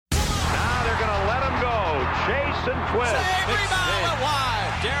Mason twist. Save, rebound, but wide.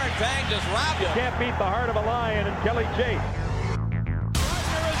 Darren Pang just wrapped him. Can't beat the heart of a lion and Kelly Chase. Gardner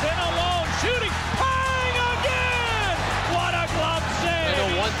is in alone, shooting. Pang again! What a glove save! I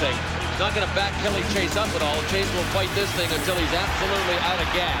know one thing. He's not going to back Kelly Chase up at all. Chase will fight this thing until he's absolutely out of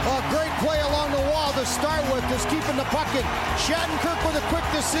gas. A great play along the wall to start with, just keeping the puck in. Shattenkirk with a quick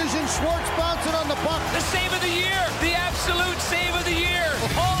decision. Schwartz bouncing on the puck. The save of the year. The absolute save of the year.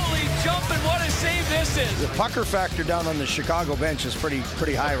 Holy jumping, what a save this is. The pucker factor down on the Chicago bench is pretty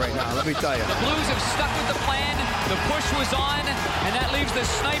high right now, let me tell you. The Blues have stuck with the plan. The push was on, and that leaves the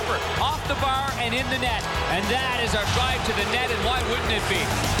sniper off the bar and in the net. And that is our drive to the net, and why wouldn't it be?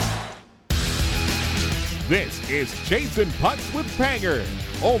 This is Chasing Pucks with Panger,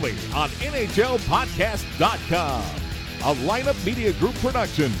 only on NHLPodcast.com, a Lineup Media Group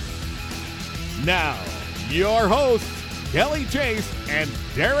production. Now, your hosts, Kelly Chase and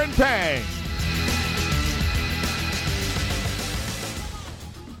Darren Pang.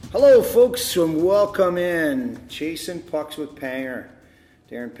 Hello, folks, and welcome in. Chasing Pucks with Panger.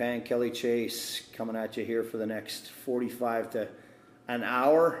 Darren Pang, Kelly Chase, coming at you here for the next 45 to an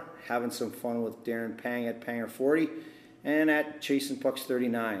hour. Having some fun with Darren Pang at Panger40 and at Chasing Pucks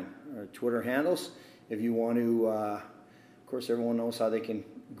 39, our Twitter handles. If you want to, of course, everyone knows how they can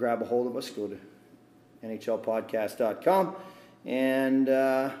grab a hold of us. Go to NHLPodcast.com. And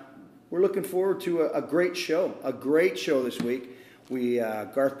we're looking forward to a great show this week.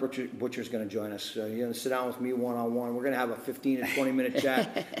 Garth Butcher is going to join us. So you're going to sit down with me one-on-one. We're going to have a 15 to 20-minute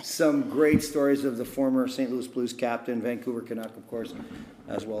chat. Some great stories of the former St. Louis Blues captain, Vancouver Canuck, of course,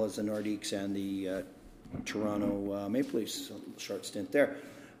 as well as the Nordiques and the Toronto Maple Leafs. So a short stint there.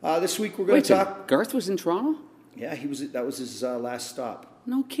 This week we're going to talk. Garth was in Toronto? Yeah, that was his last stop.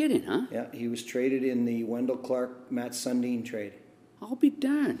 No kidding, huh? Yeah, he was traded in the Wendell Clark, Matt Sundin trade. I'll be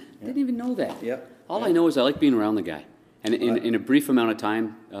darned. Yeah. Didn't even know that. Yeah. All I know is I like being around the guy. And in a brief amount of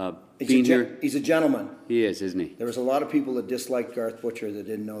time, being here... He's a gentleman. He is, isn't he? There was a lot of people that disliked Garth Butcher that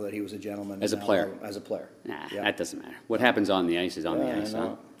didn't know that he was a gentleman. As a player. Nah, yeah. That doesn't matter. What happens on the ice is on the ice, huh?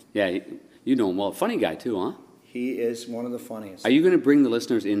 No. Yeah, you know him well. Funny guy, too, huh? He is one of the funniest. Are you going to bring the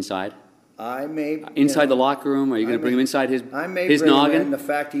listeners inside? I may... Inside the locker room? Are you going to bring him inside his noggin? And the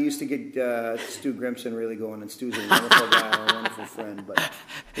fact he used to get Stu Grimson really going, and Stu's a wonderful guy, a wonderful friend, but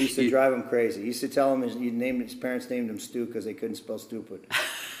he used to drive him crazy. He used to tell him his parents named him Stu because they couldn't spell stupid.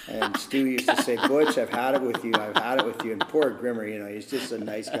 And Stu used to say, Butch, I've had it with you. And poor Grimmer, he's just a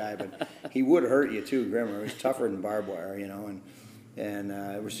nice guy, but he would hurt you too, Grimmer. He's tougher than barbed wire, and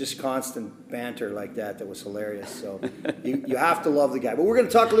it was just constant banter like that was hilarious. So you have to love the guy. But we're going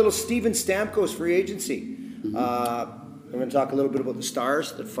to talk a little Steven Stamkos free agency. Mm-hmm. We're going to talk a little bit about the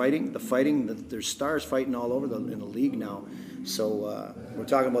Stars, the fighting. There's Stars fighting all over in the league now. So we're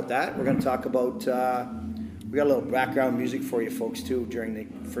talking about that. We're going to talk about. We got a little background music for you folks too during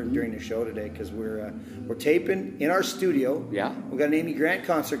the show today because we're taping in our studio. Yeah. We got an Amy Grant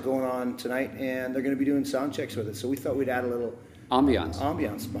concert going on tonight, and they're going to be doing sound checks with it. So we thought we'd add a little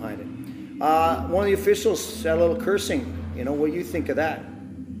ambiance behind it. One of the officials said a little cursing. What do you think of that?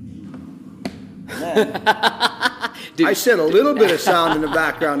 I said a little bit of sound in the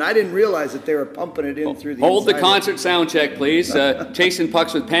background. I didn't realize that they were pumping it in through the Hold the concert sound check, please. Chasing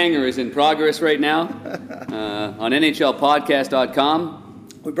Pucks with Panger is in progress right now on NHLPodcast.com.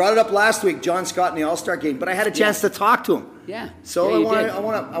 We brought it up last week, John Scott in the All-Star game, but I had a chance to talk to him. Yeah. So I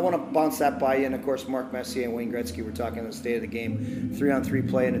want to bounce that by you. And of course, Mark Messier and Wayne Gretzky were talking the state of the game, 3-on-3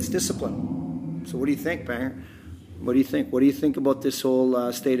 play, and its discipline. So what do you think, Panger? What do you think? What do you think about this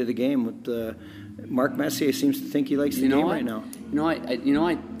whole state of the game? With Mark Messier seems to think he likes the game right now.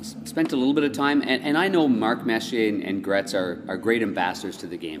 I spent a little bit of time, and I know Mark Messier and Gretz are great ambassadors to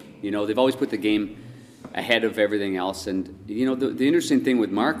the game. They've always put the game ahead of everything else. And the interesting thing with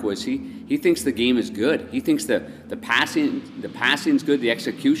Mark was he thinks the game is good. He thinks the passing's good, the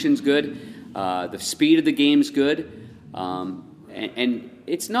execution's good, the speed of the game's good, and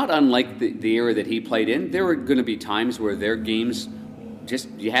it's not unlike the era that he played in. There were going to be times where their games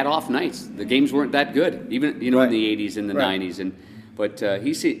you had off nights. The games weren't that good, even right. in the 80s and the 90s. But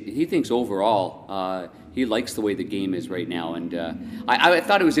he thinks overall he likes the way the game is right now. And I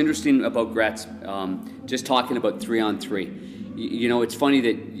thought it was interesting about Gretz just talking about 3-on-3. It's funny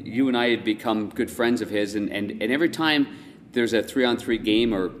that you and I had become good friends of his, and every time there's a 3-on-3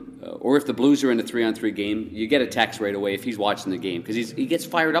 game or if the Blues are in a 3-on-3 game, you get a text right away if he's watching the game because he gets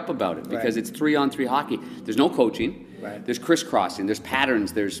fired up about it because it's 3-on-3 hockey. There's no coaching. Right. There's crisscrossing. There's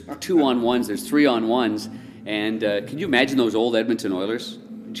patterns. There's 2-on-1s. There's 3-on-1s. And can you imagine those old Edmonton Oilers,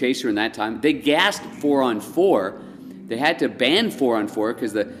 Chaser in that time? They gassed 4-on-4. they had to ban 4-on-4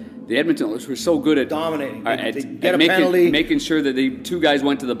 because the Edmonton Oilers were so good at dominating. At making sure that the two guys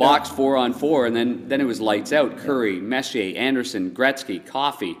went to the box 4-on-4, and then it was lights out. Curry, Messier, Anderson, Gretzky,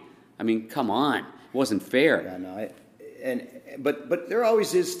 Coffey. I mean, come on, it wasn't fair. Yeah, no, but there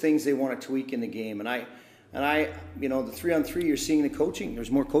always is things they want to tweak in the game, and I, the 3-on-3, you're seeing the coaching. There's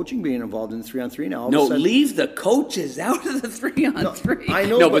more coaching being involved in the 3-on-3 now. Leave the coaches out of the 3-on-3. No, I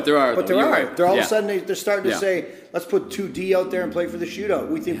know, but there are. They're all of a sudden they're starting to say, let's put 2D out there and play for the shootout.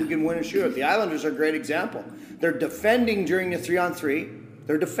 We think we can win a shootout. The Islanders are a great example. They're defending during the 3-on-3.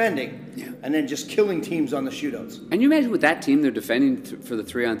 They're defending, and then just killing teams on the shootouts. And you imagine with that team, they're defending for the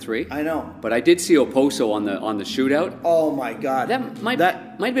 3-on-3. I know. But I did see Oposo on the shootout. Oh my God! That might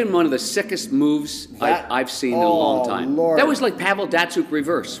have been one of the sickest moves I've seen in a long time. Lord. That was like Pavel Datsyuk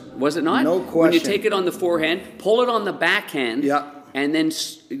reverse, was it not? No question. When you take it on the forehand, pull it on the backhand, and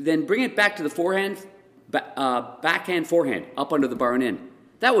then bring it back to the forehand, backhand, forehand, up under the bar and in.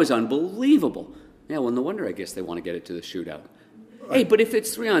 That was unbelievable. Yeah, well, no wonder I guess they want to get it to the shootout. Hey, but if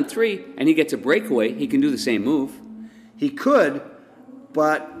it's 3-on-3 and he gets a breakaway, he can do the same move. He could,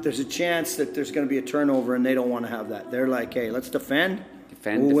 but there's a chance that there's going to be a turnover, and they don't want to have that. They're like, hey, let's defend.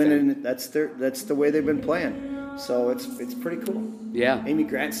 We'll win, and that's the way they've been playing. So it's pretty cool. Yeah. Amy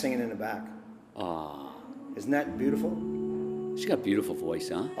Grant singing in the back. Isn't that beautiful? She's got a beautiful voice,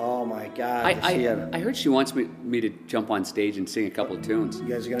 huh? Oh my God! I heard she wants me to jump on stage and sing a couple of tunes. You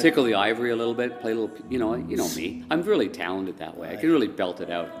guys are gonna tickle the ivory a little bit, play a little. You know me. I'm really talented that way. I can really belt it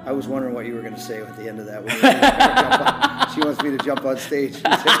out. I was wondering what you were going to say at the end of that. She wants me to jump on stage.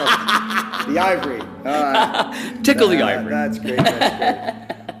 And the ivory. Tickle the ivory. That's great.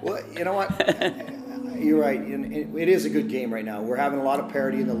 Well, you know what? You're right. It is a good game right now. We're having a lot of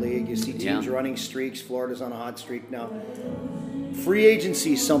parity in the league. You see teams running streaks. Florida's on a hot streak now. Free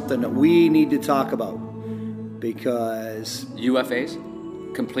agency is something that we need to talk about because... UFAs?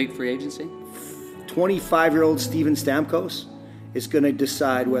 Complete free agency? 25-year-old Steven Stamkos is going to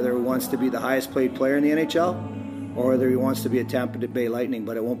decide whether he wants to be the highest paid player in the NHL or whether he wants to be a Tampa Bay Lightning,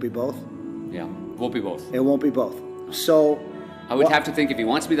 but it won't be both. Yeah, won't be both. It won't be both. So... I would have to think if he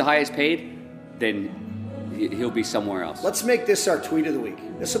wants to be the highest paid, then he'll be somewhere else. Let's make this our tweet of the week.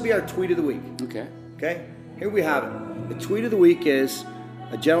 This will be our tweet of the week. Okay. Here we have it. The tweet of the week is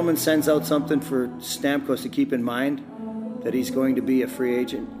a gentleman sends out something for Stamkos to keep in mind that he's going to be a free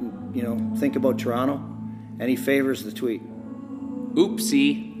agent. You know, think about Toronto, and he favors the tweet.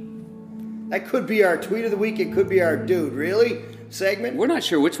 Oopsie. That could be our tweet of the week. It could be our dude really segment. We're not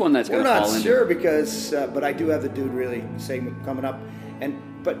sure which one that's going to fall into. We're not sure because, but I do have the dude really segment coming up.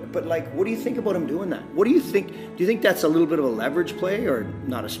 But like, what do you think about him doing that? What do you think? Do you think that's a little bit of a leverage play or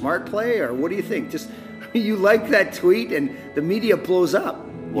not a smart play? Or what do you think? Just you like that tweet and the media blows up.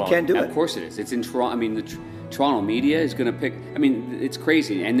 You can't do it. Of course it is. It's in Toronto. I mean, the Toronto media is going to pick. I mean, it's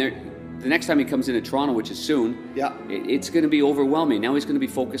crazy. And the next time he comes into Toronto, which is soon, it's going to be overwhelming. Now he's going to be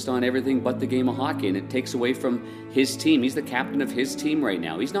focused on everything but the game of hockey, and it takes away from his team. He's the captain of his team right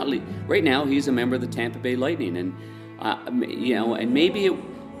now. He's not right now. He's a member of the Tampa Bay Lightning, and and maybe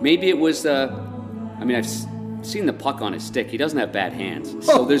it was. I mean, I've seen the puck on his stick. He doesn't have bad hands,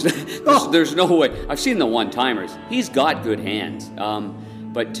 so there's no way. I've seen the one-timers. He's got good hands,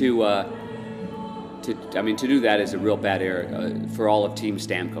 but to do that is a real bad error for all of Team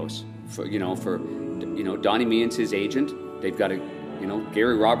Stamkos. For Donnie Meehan's his agent. They've got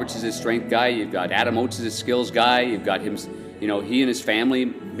Gary Roberts is his strength guy. You've got Adam Oates is his skills guy. You've got him. He and his family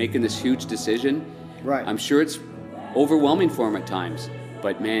making this huge decision. Right. I'm sure it's overwhelming for him at times.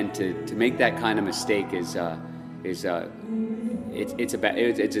 But man, to make that kind of mistake it's a bad.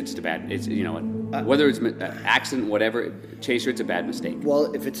 Whether it's an accident, whatever, Chaser, it's a bad mistake.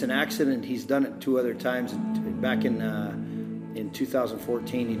 Well, if it's an accident, he's done it 2 other times. Back in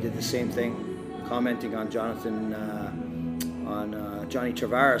 2014, he did the same thing, commenting on Johnny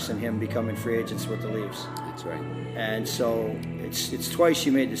Tavares and him becoming free agents with the Leafs. That's right. And so it's twice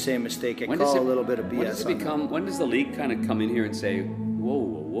you made the same mistake. I call a little bit of BS. When does the league kind of come in here and say,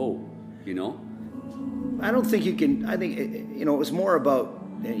 whoa, I don't think you can. I think it was more about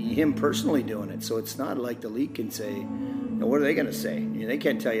him personally doing it. So it's not like the league can say, what are they going to say? They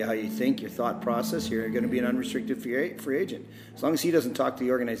can't tell you how you think, your thought process. You're going to be an unrestricted free agent. As long as he doesn't talk to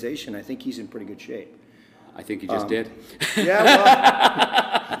the organization, I think he's in pretty good shape. I think he just did. Yeah,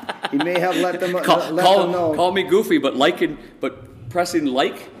 well, he may have let them know. Call me goofy, but pressing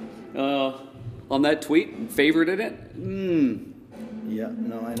on that tweet and favorited it. Yeah,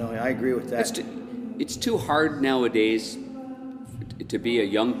 no, I know. I agree with that. It's too hard nowadays to be a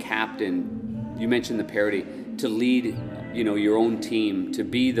young captain. You mentioned the parity, to lead, your own team, to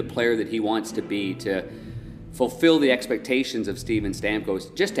be the player that he wants to be, to fulfill the expectations of Steven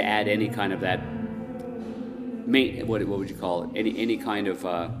Stamkos, just to add any kind of that, what would you call it? Any kind of,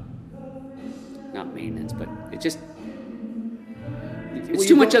 not maintenance, but it's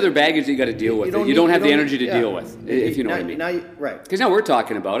too much other baggage that you got to deal with. You don't have the energy to deal with, if you know what I mean. Right. Because now we're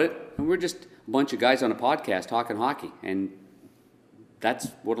talking about it, and we're just a bunch of guys on a podcast talking hockey, and that's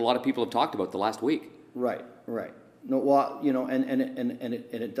what a lot of people have talked about the last week. Right. No, well, and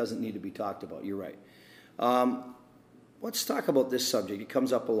it doesn't need to be talked about. You're right. Let's talk about this subject. It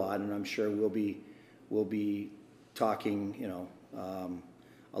comes up a lot, and I'm sure we'll be talking,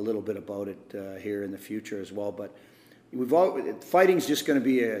 a little bit about it here in the future as well. But fighting's just going to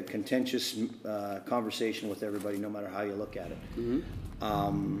be a contentious conversation with everybody, no matter how you look at it.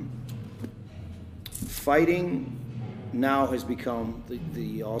 Mm-hmm. Fighting now has become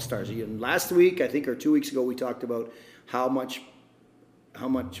the all-stars. Last week, I think, or 2 weeks ago, we talked about how much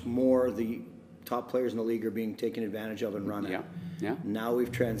more the top players in the league are being taken advantage of and run at. Yeah. Now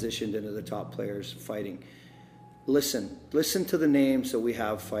we've transitioned into the top players fighting. Listen to the names that we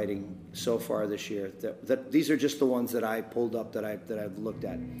have fighting so far this year. That these are just the ones that I pulled up that I've looked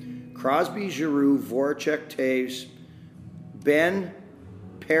at. Crosby, Giroux, Voracek, Taves, Ben,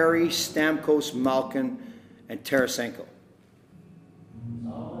 Perry, Stamkos, Malkin, and Tarasenko.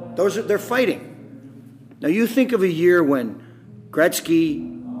 They're fighting. Now you think of a year when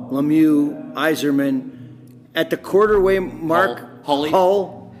Gretzky, Lemieux, Yzerman, at the quarter-way mark, Hull,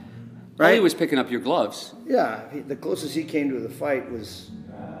 right? Hully was picking up your gloves. Yeah, the closest he came to the fight was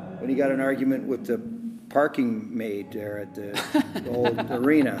when he got an argument with the parking maid there at the old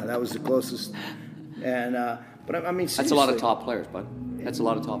arena. That was the closest. And but I mean, seriously. That's a lot of top players, bud. That's a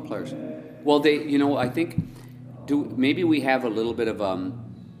lot of top players. Well, I think maybe we have a little bit of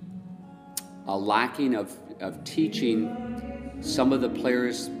a lacking of teaching some of the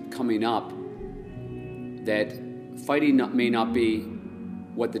players coming up that fighting may not be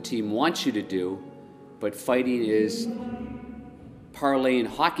what the team wants you to do, but fighting is parlaying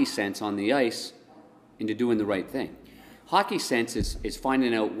hockey sense on the ice into doing the right thing. Hockey sense is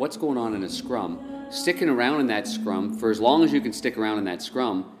finding out what's going on in a scrum, sticking around in that scrum for as long as you can stick around in that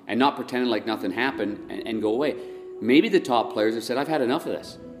scrum and not pretending like nothing happened and go away. Maybe the top players have said, I've had enough of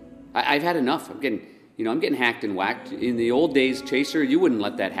this. I've had enough. I'm getting hacked and whacked. In the old days, Chaser, you wouldn't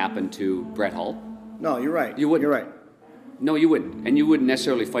let that happen to Brett Hull. No, you're right. You wouldn't. You're right. No, you wouldn't. And you wouldn't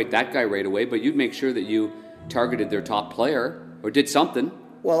necessarily fight that guy right away, but you'd make sure that you targeted their top player or did something.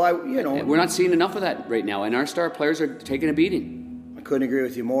 Well, we're not seeing enough of that right now, and our star players are taking a beating. I couldn't agree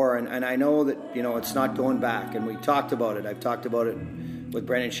with you more, and I know that, it's not going back, and we talked about it. I've talked about it with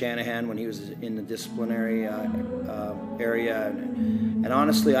Brendan Shanahan when he was in the disciplinary area, and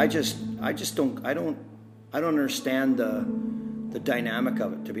honestly, I don't understand the dynamic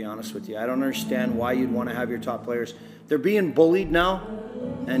of it, to be honest with you. I don't understand why you'd want to have your top players. They're being bullied now,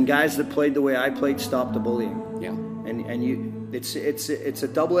 and guys that played the way I played stopped the bullying. Yeah. And it's a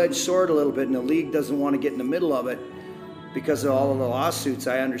double-edged sword a little bit, and the league doesn't want to get in the middle of it because of all of the lawsuits.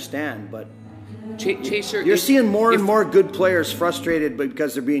 I understand, but Chaser, you're seeing more and more good players frustrated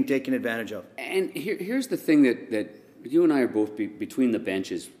because they're being taken advantage of. And here's the thing that you and I are both between the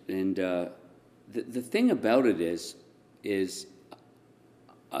benches, and the thing about it is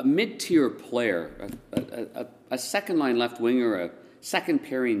a mid-tier player, a second-line left winger, a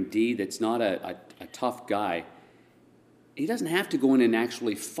second-pairing D that's not a tough guy. He doesn't have to go in and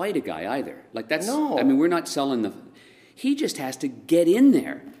actually fight a guy either. No. I mean, we're not selling he just has to get in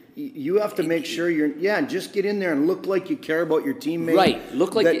there. You have to make sure just get in there and look like you care about your teammate. Right.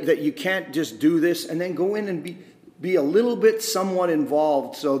 Look like that you can't just do this and then go in and be a little bit somewhat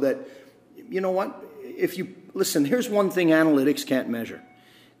involved so that, you know what, listen, here's one thing analytics can't measure.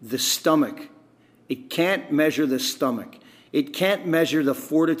 The stomach. It can't measure the stomach. It can't measure the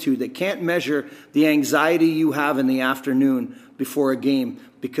fortitude. It can't measure the anxiety you have in the afternoon before a game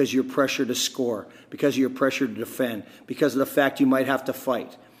because you're pressured to score, because you're pressured to defend, because of the fact you might have to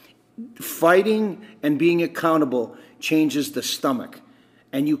fight. Fighting and being accountable changes the stomach.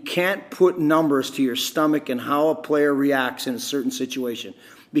 And you can't put numbers to your stomach and how a player reacts in a certain situation.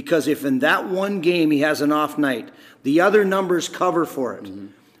 Because if in that one game he has an off night, the other numbers cover for it. Mm-hmm.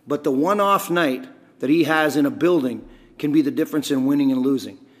 But the one off night that he has in a building can be the difference in winning and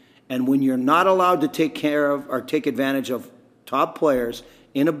losing. And when you're not allowed to take care of or take advantage of top players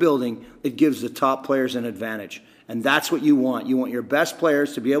in a building, it gives the top players an advantage. And that's what you want. You want your best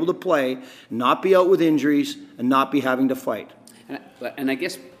players to be able to play, not be out with injuries, and not be having to fight. And I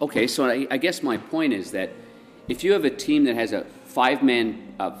guess, okay, so I guess my point is that if you have a team that has a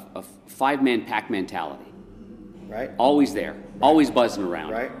five-man pack mentality, Right. always there, always buzzing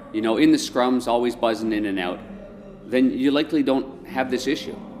around, Right. in the scrums, always buzzing in and out, then you likely don't have this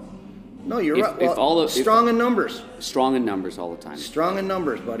issue. No, you're If- right. if all of- Strong in numbers. Strong in numbers all the time. Strong in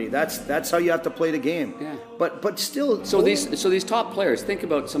numbers, buddy. That's how you have to play the game. Yeah. But still. So these top players, think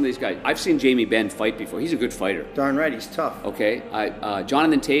about some of these guys. I've seen Jamie Benn fight before. He's a good fighter. Darn right, he's tough. Okay,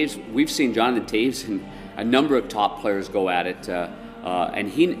 Jonathan Taves. We've seen Jonathan Taves and a number of top players go at it, and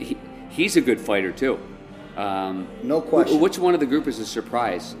he's a good fighter too. No question. Which one of the group is a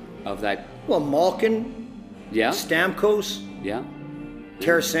surprise of that? Well, Malkin, Yeah, Stamkos, yeah,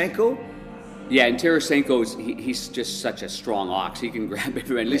 Tarasenko. yeah. And Tarasenko's he's just such a strong ox. He can grab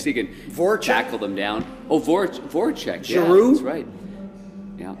everyone. At least he can Voracek? tackle them down. Oh, Voracek. Yeah, Giroux? that's right.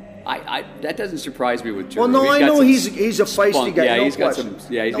 Yeah, I that doesn't surprise me with Giroux. Well, no, I got know some he's a feisty spunk. guy. Yeah, no he's got question.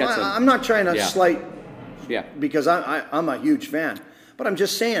 some. Yeah, he's got some. I'm not trying to Yeah. slight Yeah. because I'm a huge fan, but I'm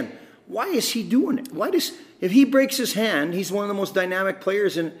just saying, why is he doing it? If he breaks his hand, he's one of the most dynamic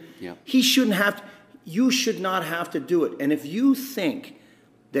players, and Yeah. he shouldn't have to. You should not have to do it. And if you think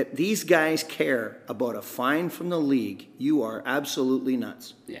that these guys care about a fine from the league, you are absolutely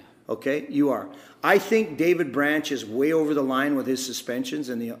nuts. Yeah. Okay, you are. I think David Branch is way over the line with his suspensions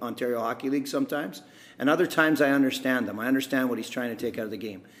in the Ontario Hockey League sometimes, and other times I understand them. I understand what he's trying to take out of the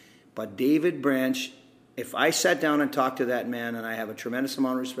game. But David Branch, if I sat down and talked to that man, and I have a tremendous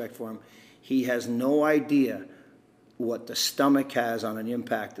amount of respect for him, he has no idea what the stomach has on an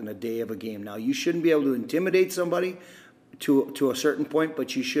impact in a day of a game. Now, you shouldn't be able to intimidate somebody to a certain point,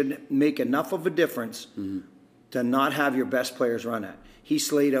 but you should make enough of a difference to not have your best players run at. He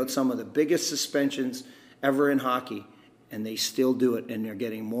slayed out some of the biggest suspensions ever in hockey, and they still do it, and they're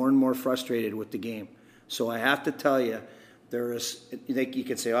getting more and more frustrated with the game. So I have to tell you, you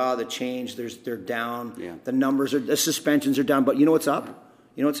could say, the change, they're down, Yeah. the suspensions are down, but you know what's up?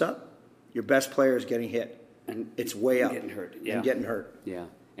 You know what's up? Your best player is getting hit. And It's way up. getting hurt. Yeah. And getting hurt. Yeah,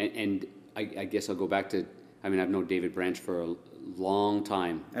 and I guess I'll go back to. I mean, I've known David Branch for a long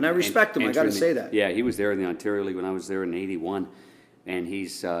time, And I respect him, I gotta entering say that. Yeah, he was there in the Ontario League when I was there in '81, and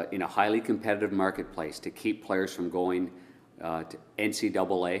he's in a highly competitive marketplace to keep players from going to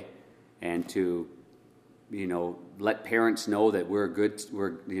NCAA, and to let parents know that we're a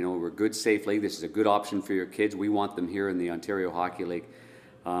good, safe league. This is a good option for your kids. We want them here in the Ontario Hockey League.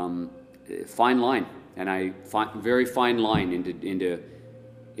 Fine line, and very fine line into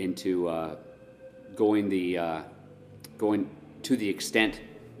going to the extent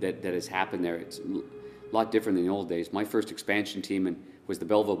that has happened there. It's a lot different than the old days. My first expansion team was the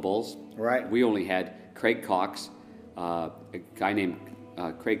Belleville Bulls. Right. We only had Craig Cox, a guy named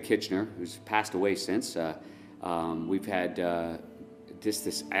Craig Kitchener, who's passed away since. We've had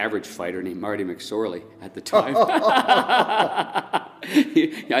this average fighter named Marty McSorley at the time. I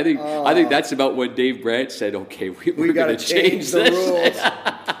think that's about when Dave Branch said, "Okay, we're got going to to change the this." rules.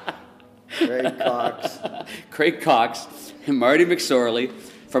 Craig Cox. Craig Cox and Marty McSorley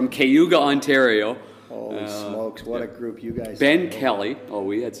from Cayuga, Ontario. Holy smokes, what a group you guys Ben had. Kelly. Oh,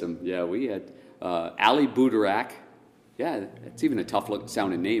 we had some. Yeah, we had Ali Budarak. Yeah, that's even a tough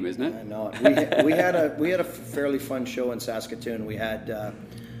sounding name, isn't it? I know. We had a fairly fun show in Saskatoon. We had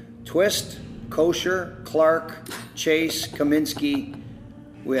Twist, Kosher, Clark, Chase, Kaminsky.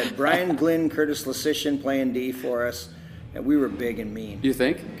 We had Brian Glynn, Curtis Lasician playing D for us, and we were big and mean. You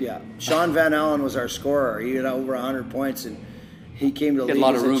think? Yeah. Sean Van Allen was our scorer. He had over 100 points, and he came to the He had league a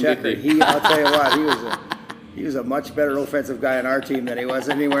lot as of a room, checker. didn't he? I'll tell you what, he was a much better offensive guy on our team than he was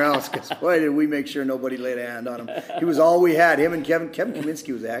anywhere else, because boy, did we make sure nobody laid a hand on him. He was all we had. Him and Kevin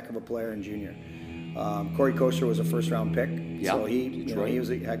Kaminsky was a heck of a player in junior. Corey Kosher was a first-round pick, so he was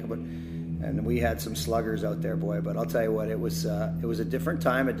a heck of a. And we had some sluggers out there, boy. But I'll tell you what, it was a different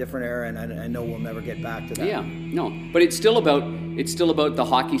time, a different era, and I know we'll never get back to that. Yeah, no, but it's still about the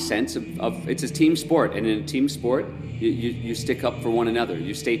hockey sense of it's a team sport, and in a team sport, you stick up for one another.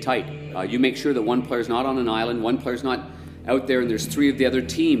 You stay tight. You make sure that one player's not on an island, one player's not out there, and there's three of the other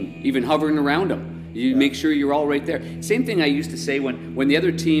team even hovering around him. You make sure you're all right there. Same thing I used to say when the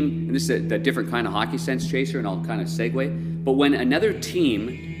other team, and this is a different kind of hockey sense, Chaser, and I'll kind of segue. But when another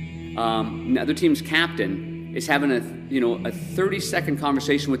team's captain is having a 30-second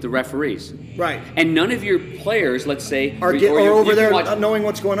conversation with the referees, Right. and none of your players, let's say, Or over there not knowing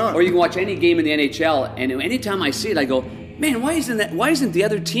what's going on. or you can watch any game in the NHL, and anytime I see it, I go, man, why isn't the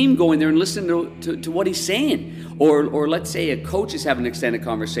other team going there and listening to what he's saying? Or let's say a coach is having an extended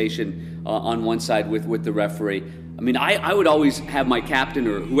conversation on one side with the referee. I mean, I would always have my captain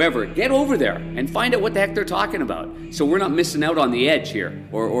or whoever get over there and find out what the heck they're talking about, so we're not missing out on the edge here,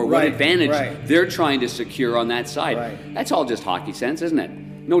 or what Right, advantage right. they're trying to secure on that side. Right. That's all just hockey sense, isn't it?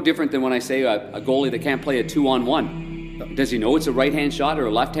 no different than when I say a goalie that can't play a 2-on-1. Does he know it's a right-hand shot or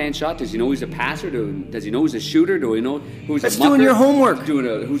a left-hand shot? Does he know he's a passer? Does he know he's a shooter? Do he know who's That's a mucker? doing your homework.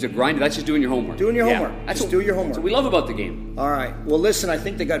 Who's a grinder? That's just doing your homework. Doing your homework. That's Just do your homework. That's what we love about the game. All right. Well, listen, I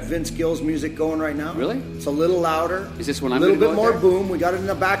think they got Vince Gill's music going right now. Really? It's a little louder. Is this when I'm a little gonna bit go more out there? boom. We got it in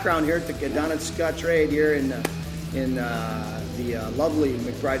the background here down at Scott Trade here in the lovely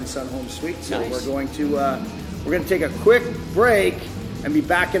McBride and Son home suite. So Nice. we're going to take a quick break and be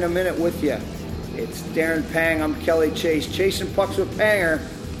back in a minute with you. It's Darren Pang. I'm Kelly Chase. Chasing Pucks with Panger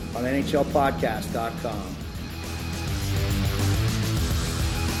on NHLpodcast.com.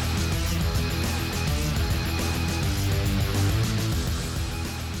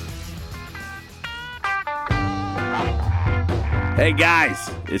 Hey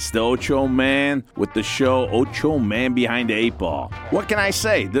guys, it's the Ocho Man with the show Ocho Man Behind the 8 Ball. What can I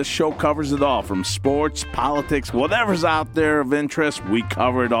say? This show covers it all, from sports, politics, whatever's out there of interest, we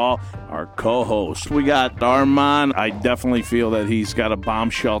cover it all. Our co-host, we got Armand. I definitely feel that he's got a bomb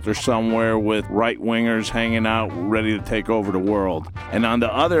shelter somewhere with right-wingers hanging out, ready to take over the world. And on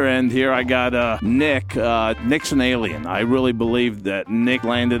the other end here, I got Nick. Nick's an alien. I really believe that Nick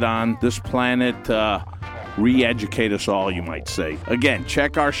landed on this planet re-educate us all, you might say. Again,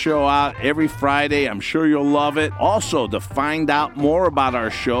 check our show out every Friday. I'm sure you'll love it. Also, to find out more about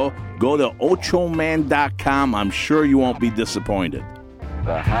our show, go to ochoman.com. I'm sure you won't be disappointed.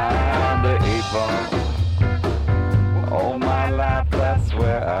 Behind the 8 ball, all my life that's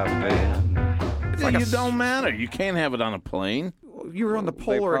where I've been. It don't matter. You can't have it on a plane. You were on the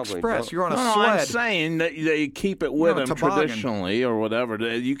Polar Express. You're on a No, sled. I'm saying that they keep it with You're on a them toboggan. traditionally or whatever.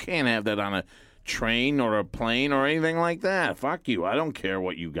 You can't have that on a train or a plane or anything like that. Fuck you. I don't care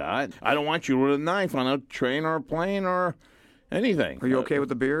what you got. I don't want you with a knife on a train or a plane or anything. Are you okay with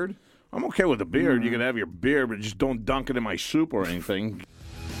the beard? I'm okay with the beard. You can have your beard, but just don't dunk it in my soup or anything.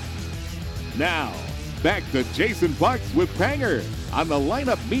 Now, back to Jason Pucks with Panger on the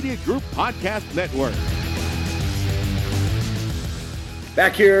Lineup Media Group Podcast Network.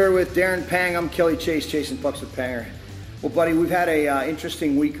 Back here with Darren Pang. I'm Kelly Chase, Chasing Pucks with Panger. Well, buddy, we've had a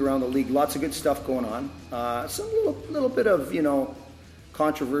interesting week around the league. Lots of good stuff going on. Some little bit of,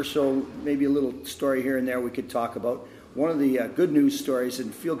 controversial, maybe a little story here and there we could talk about. One of the good news stories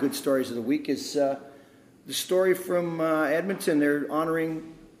and feel-good stories of the week is the story from Edmonton. They're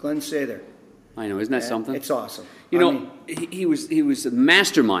honoring Glenn Sather. I know, isn't that something? It's awesome. He was a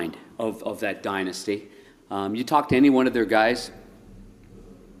mastermind of that dynasty. You talk to any one of their guys,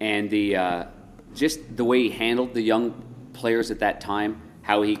 and just the way he handled the young players at that time,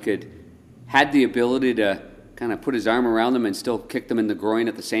 how he had the ability to kind of put his arm around them and still kick them in the groin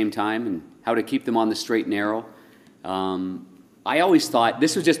at the same time, and how to keep them on the straight and narrow. I always thought,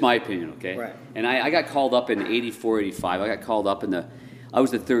 this was just my opinion, okay? Right. And I got called up in 84, 85. I got called up I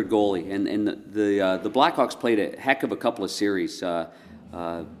was the third goalie, and the Blackhawks played a heck of a couple of series.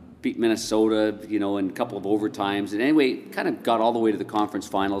 Beat Minnesota, in a couple of overtimes, and anyway, kind of got all the way to the conference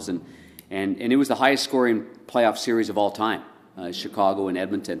finals, and it was the highest scoring playoff series of all time, Chicago and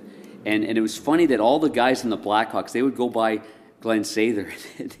Edmonton. And it was funny that all the guys in the Blackhawks, they would go by Glenn Sather.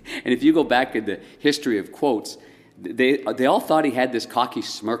 And if you go back in the history of quotes, they all thought he had this cocky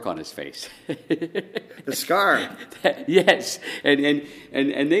smirk on his face. The scar. Yes.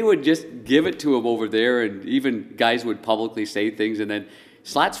 And they would just give it to him over there, and even guys would publicly say things, and then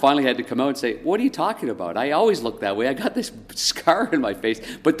Slats finally had to come out and say, "What are you talking about? I always look that way. I got this scar in my face."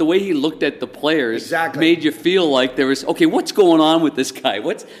 But the way he looked at the players made you feel like there was, okay, what's going on with this guy?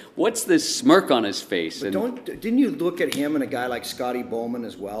 What's this smirk on his face? But didn't you look at him and a guy like Scotty Bowman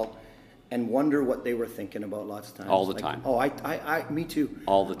as well and wonder what they were thinking about lots of times? All the time. Oh, me too.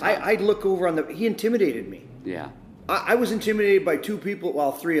 All the time. I'd look over he intimidated me. Yeah. I was intimidated by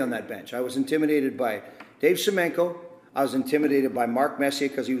three on that bench. I was intimidated by Dave Semenko. I was intimidated by Mark Messier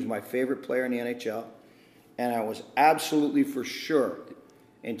because he was my favorite player in the NHL. And I was absolutely for sure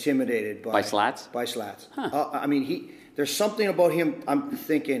intimidated by Slats? By Slats. Huh. There's something about him, I'm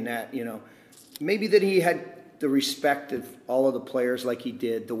thinking that, maybe that he had the respect of all of the players like he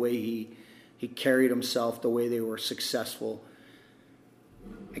did, the way he carried himself, the way they were successful.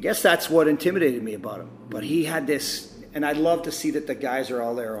 I guess that's what intimidated me about him. But he had this, and I'd love to see that the guys are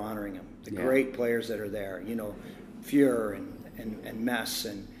all there honoring him. The great players that are there, Fuhr and Mess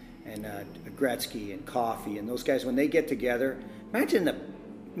and Gretzky and Coffey and those guys, when they get together,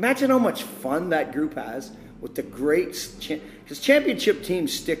 imagine how much fun that group has with the great, because championship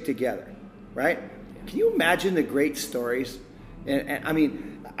teams stick together, right? Can you imagine the great stories? And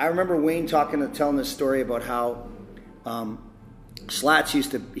I remember Wayne telling this story about how Slats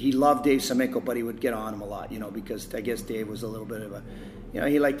he loved Dave Semenko, but he would get on him a lot, because I guess Dave was a little bit of a,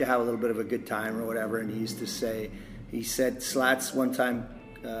 he liked to have a little bit of a good time or whatever. And he said Slats one time,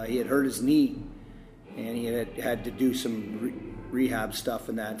 he had hurt his knee and he had to do some rehab stuff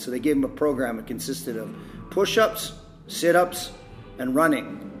and that. So they gave him a program that consisted of push-ups, sit-ups, and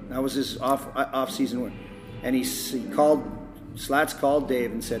running. That was his off-season work. And Slats called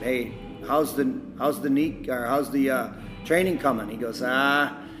Dave and said, "Hey, how's the knee, or how's the training coming?" He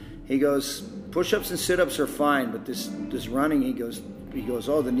goes, push-ups and sit-ups are fine, but this running, he goes,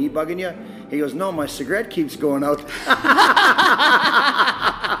 "Oh, the knee bugging you?" He goes, "No, my cigarette keeps going out."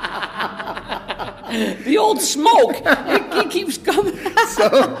 The old smoke, it keeps coming.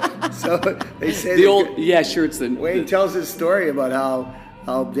 so they say it's the Wayne tells his story about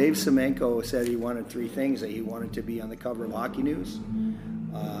how Dave Semenko said he wanted three things. That he wanted to be on the cover of Hockey News,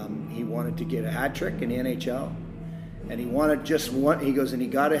 he wanted to get a hat trick in the NHL, and he wanted just one. He goes, and he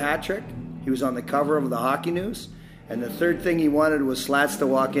got a hat trick. He was on the cover of the Hockey News, and the third thing he wanted was Slats to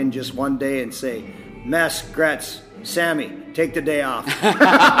walk in just one day and say, "Mess, Gretz, Sammy, take the day off."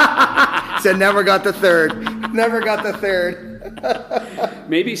 Said never got the third.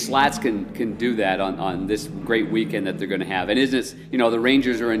 Maybe Slats can do that on this great weekend that they're going to have. And isn't it, the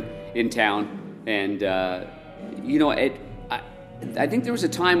Rangers are in town, and I think there was a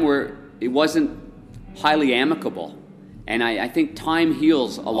time where it wasn't highly amicable, and I think time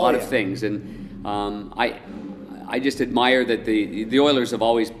heals a lot of things, and I just admire that the Oilers have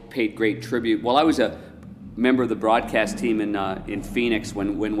always paid great tribute. Well, I was a member of the broadcast team in Phoenix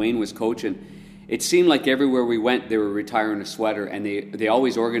when Wayne was coaching. It seemed like everywhere we went, they were retiring a sweater, and they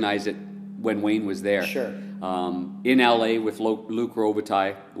always organized it when Wayne was there. Sure. In L.A. with Luke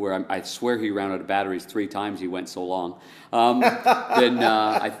Robitaille, where I swear he ran out of batteries 3 times. He went so long.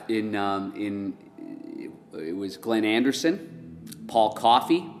 It was Glenn Anderson, Paul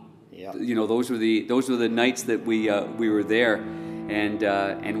Coffey. Yeah. Those were the nights that we were there,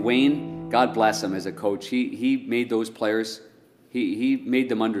 and Wayne, God bless him as a coach. He made those players. He made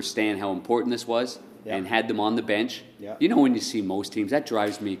them understand how important this was, and had them on the bench. Yeah. When you see most teams, that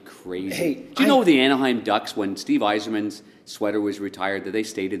drives me crazy. Hey, do you know the Anaheim Ducks, when Steve Yzerman's sweater was retired, that they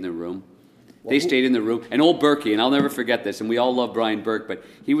stayed in the room? They stayed in the room. And old Berkey, and I'll never forget this, and we all love Brian Burke, but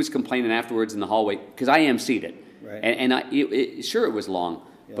he was complaining afterwards in the hallway, because I emceed it. Right. And it was long,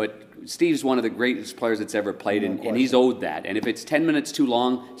 but Steve's one of the greatest players that's ever played, and he's owed that. And if it's 10 minutes too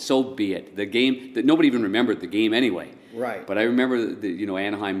long, so be it. The game, that nobody even remembered the game anyway. Right. But I remember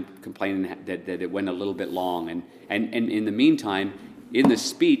Anaheim complaining that it went a little bit long, and in the meantime, in the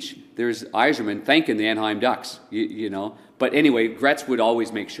speech, there's Yzerman thanking the Anaheim Ducks. But anyway, Gretz would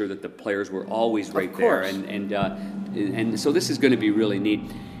always make sure that the players were always right there, and so this is going to be really neat.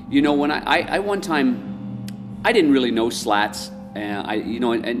 When I one time, I didn't really know Slats.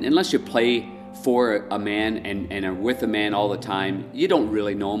 And unless you play for a man and are with a man all the time, you don't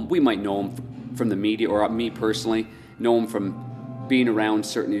really know him. We might know him from the media, or me personally, know him from being around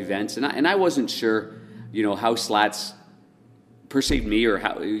certain events. And I wasn't sure, how Slats perceived me, or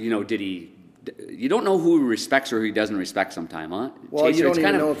how, did he. You don't know who he respects or who he doesn't respect sometime, huh? Well, Chaser,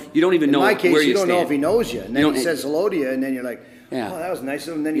 you don't even know. In my case, where you don't know stand. if he knows you, and then he says hello to you, and then you're like, yeah. "Oh, that was nice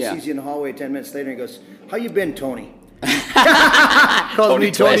of him." And then he sees you in the hallway 10 minutes later, and he goes, "How you been, Tony?" Calls me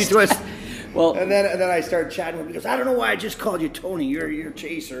Tony Twist. Well, and then I start chatting with him. He goes, "I don't know why I just called you Tony. You're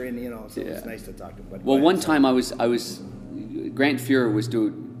Chaser," and so it's nice to talk to him. But well, one time I was Grant Fuhrer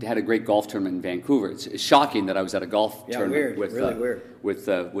had a great golf tournament in Vancouver. It's shocking that I was at a golf tournament with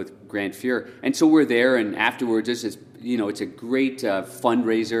Grant Fuhrer, and so we're there, and afterwards it's a great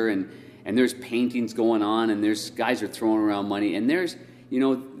fundraiser, and there's paintings going on, and there's guys are throwing around money, and there's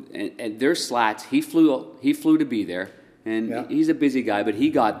and there's Slats. He flew to be there, and he's a busy guy, but he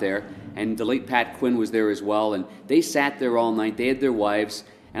got there, and the late Pat Quinn was there as well, and they sat there all night. They had their wives,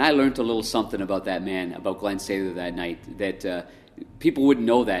 and I learned a little something about that man, about Glenn Sather that night, that people wouldn't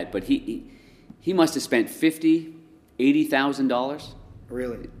know that, but he must have spent $80,000.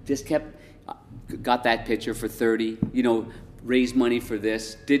 Really? Just got that picture for 30. Raised money for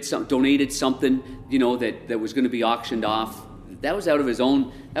this. Donated something. That was going to be auctioned off. That was out of his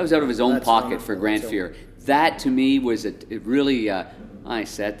own. That's pocket wonderful. for Grant Fuhrer. That to me was it really. I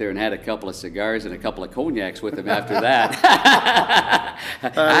sat there and had a couple of cigars and a couple of cognacs with him after that.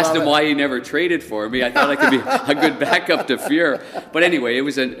 Asked him why he never traded for me. I thought I could be a good backup to Fuhrer. But anyway, it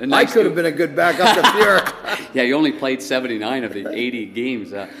was a nice... I could have been a good backup to Fuhrer. Yeah, he only played 79 of the 80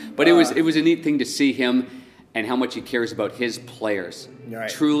 games. But it was a neat thing to see him and how much he cares about his players. Right.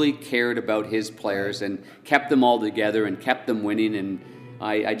 Truly cared about his players and kept them all together and kept them winning. And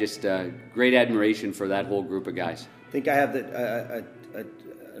I just, great admiration for that whole group of guys. think I have a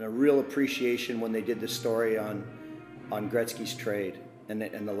real appreciation when they did the story on Gretzky's trade, and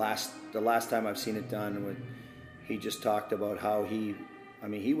the last time I've seen it done, when he just talked about how he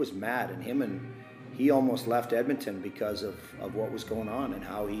was mad, and he almost left Edmonton because of what was going on, and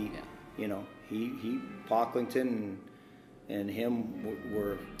how he Pocklington and him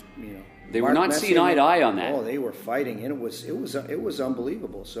were, they were not seeing eye to eye on that. Oh, they were fighting, and it was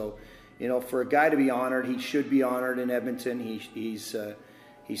unbelievable. So, for a guy to be honored, he should be honored in Edmonton. He's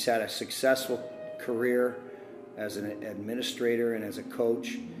had a successful career as an administrator and as a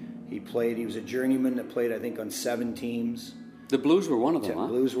coach. He was a journeyman that played, I think, on 7 teams. The Blues were one of them, huh?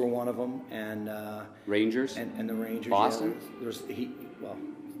 Blues were one of them, and Rangers and the Rangers. Boston. Yeah,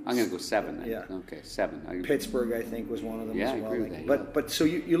 I'm going to go 7 then. Yeah. Okay, 7. Pittsburgh, I think, was one of them as well. I agree with that. But so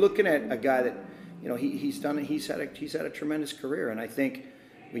you're looking at a guy that, he's had a tremendous career, and I think,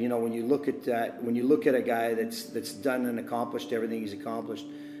 when you look at that, when you look at a guy that's done and accomplished everything he's accomplished,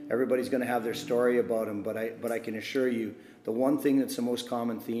 everybody's going to have their story about him. But I can assure you, the one thing that's the most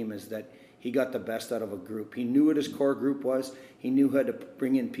common theme is that he got the best out of a group. He knew what his core group was. He knew how to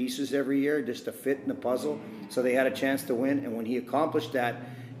bring in pieces every year just to fit in the puzzle, so they had a chance to win. And when he accomplished that,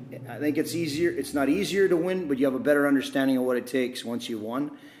 I think it's easier. It's not easier to win, but you have a better understanding of what it takes once you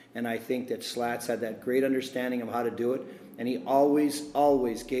won. And I think that Slats had that great understanding of how to do it. And he always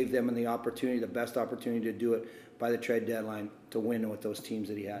gave them the best opportunity to do it by the trade deadline to win with those teams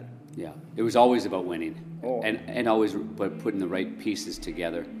that he had. Yeah, it was always about winning, and always but putting the right pieces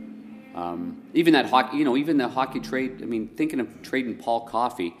together. Even that hockey, even the hockey trade. I mean, thinking of trading Paul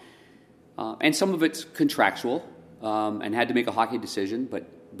Coffey, and some of it's contractual, and had to make a hockey decision, but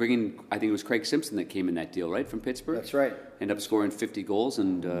bringing, I think it was Craig Simpson that came in that deal, right, from Pittsburgh? That's right. Ended up scoring 50 goals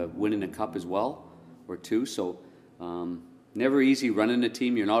and winning a cup as well, or 2. So never easy running a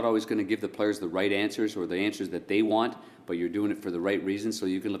team. You're not always going to give the players the right answers or the answers that they want, but you're doing it for the right reasons so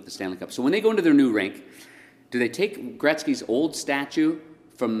you can lift the Stanley Cup. So when they go into their new rink, do they take Gretzky's old statue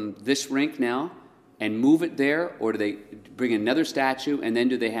from this rink now and move it there, or do they bring another statue, and then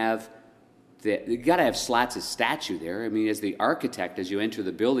do they have... You got to have Slats' statue there. I mean, as the architect, as you enter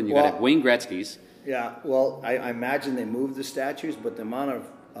the building, you got to have Wayne Gretzky's. Yeah, well, I imagine they moved the statues, but the amount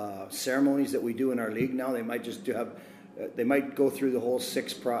of ceremonies that we do in our league now, they might just have... they might go through the whole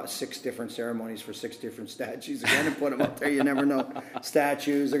 6 different ceremonies for 6 different statues again and put them up there. You never know.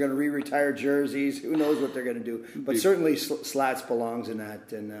 Statues, they're going to retire jerseys. Who knows what they're going to do? But certainly Slats belongs in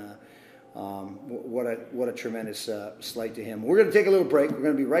that, and what a tremendous slight to him. We're going to take a little break. We're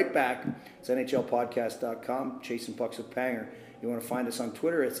going to be right back. It's NHLpodcast.com, Chasing Pucks with Panger. You want to find us on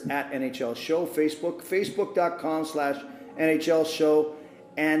Twitter, it's at NHL Show, Facebook.com/NHL Show,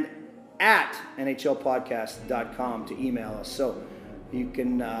 and at NHLpodcast.com to email us. So you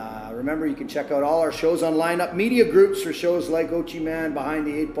can, remember, you can check out all our shows on Lineup Media Groups for shows like Ochi Man, Behind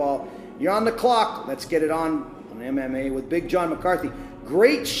the 8 Ball. You're on the clock. Let's get it on MMA with Big John McCarthy.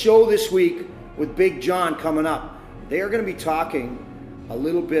 Great show this week with Big John coming up. They are going to be talking a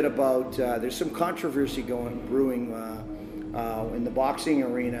little bit about, there's some controversy brewing in the boxing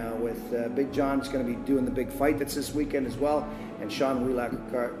arena with Big John's going to be doing the big fight that's this weekend as well, and Sean Wheelock,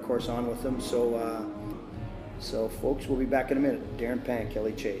 of course, on with them. So folks, we'll be back in a minute. Darren Pang,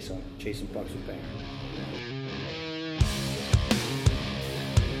 Kelly Chase on Chasing Pucks with Pang.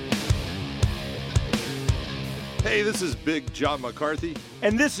 Hey, this is Big John McCarthy.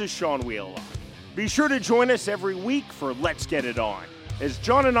 And this is Sean Wheelock. Be sure to join us every week for Let's Get It On, as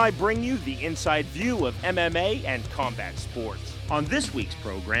John and I bring you the inside view of MMA and combat sports. On this week's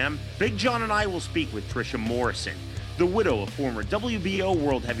program, Big John and I will speak with Tricia Morrison, the widow of former WBO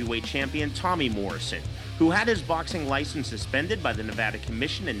World Heavyweight Champion Tommy Morrison, who had his boxing license suspended by the Nevada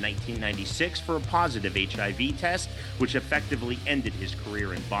Commission in 1996 for a positive HIV test, which effectively ended his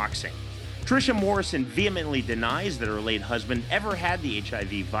career in boxing. Tricia Morrison vehemently denies that her late husband ever had the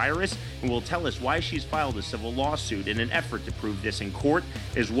HIV virus and will tell us why she's filed a civil lawsuit in an effort to prove this in court,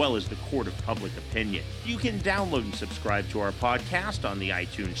 as well as the court of public opinion. You can download and subscribe to our podcast on the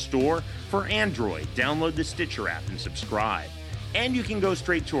iTunes Store. For Android, download the Stitcher app and subscribe. And you can go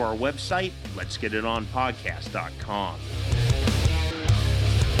straight to our website, letsgetitonpodcast.com.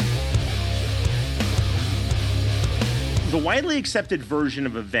 The widely accepted version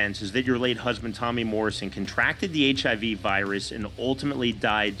of events is that your late husband, Tommy Morrison, contracted the HIV virus and ultimately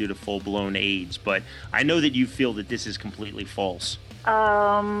died due to full-blown AIDS, but I know that you feel that this is completely false.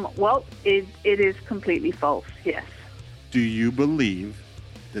 Well, it is completely false, yes. Do you believe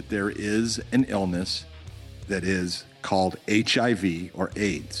that there is an illness that is called HIV or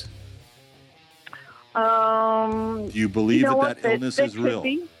AIDS? Do you believe that illness is real?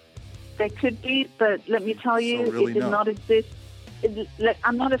 There could be, but let me tell you, really it did no. not exist.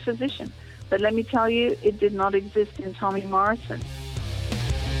 I'm not a physician, but let me tell you, it did not exist in Tommy Morrison.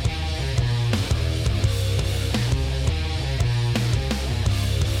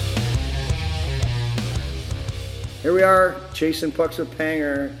 Here we are, chasing pucks with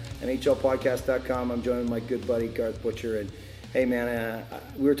Panger, NHLpodcast.com. I'm joined with my good buddy Garth Butcher. And hey, man,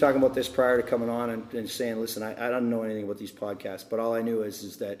 we were talking about this prior to coming on and saying, listen, I don't know anything about these podcasts, but all I knew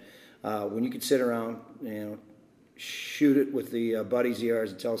is that when you could sit around, shoot it with the buddies of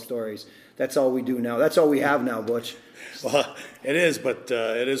yours and tell stories. That's all we do now. That's all we have now, Butch. Well, it is, but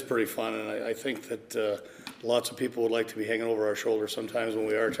it is pretty fun, and I think that lots of people would like to be hanging over our shoulders sometimes when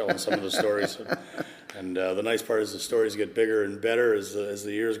we are telling some of the stories. And the nice part is the stories get bigger and better as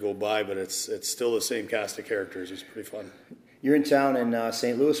the years go by, but it's still the same cast of characters. It's pretty fun. You're in town in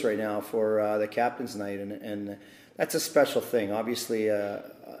St. Louis right now for the Captain's Night, and that's a special thing. Obviously,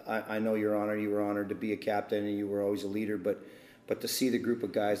 I know you're honored. You were honored to be a captain, and you were always a leader, but to see the group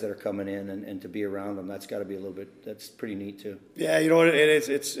of guys that are coming in and to be around them, that's got to be a little bit. That's pretty neat too. Yeah, you know what?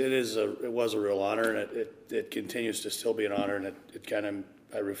 It was a real honor, and it continues to still be an honor, and it kind of.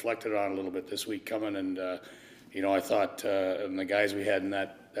 I reflected on it a little bit this week coming, and I thought, and the guys we had in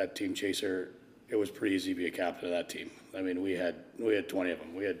that team chaser, it was pretty easy to be a captain of that team. I mean, we had 20 of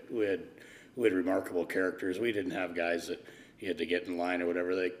them. We had remarkable characters. We didn't have guys that you had to get in line or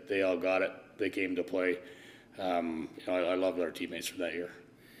whatever. They all got it. They came to play. I loved our teammates from that year.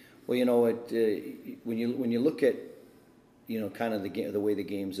 Well, you know what? When you look at kind of the way the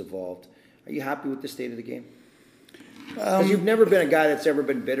game's evolved, are you happy with the state of the game? Because you've never been a guy that's ever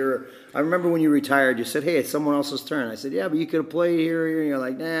been bitter. I remember when you retired, you said, hey, it's someone else's turn. I said, yeah, but you could have played here. And you're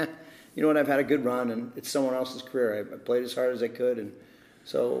like, nah, you know what, I've had a good run, and it's someone else's career. I played as hard as I could. And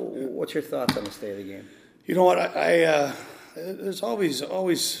so what's your thoughts on the state of the game? You know what, there's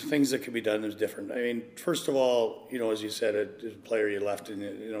always things that could be done that's different. I mean, first of all, as you said, as a player you left, and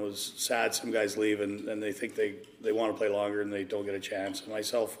it was sad some guys leave, and they think they want to play longer and they don't get a chance. And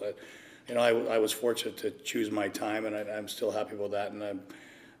myself, I was fortunate to choose my time, and I'm still happy about that, and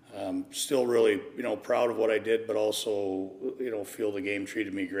I'm still really, proud of what I did, but also, feel the game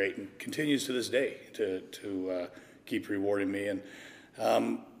treated me great and continues to this day to keep rewarding me. And,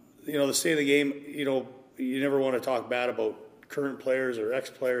 the state of the game, you never want to talk bad about current players or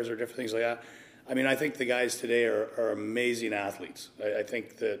ex-players or different things like that. I mean, I think the guys today are amazing athletes. I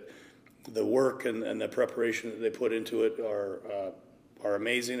think that the work and the preparation that they put into it are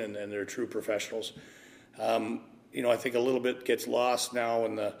amazing, and they're true professionals. I think a little bit gets lost now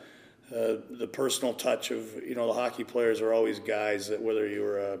in the personal touch of, the hockey players are always guys that whether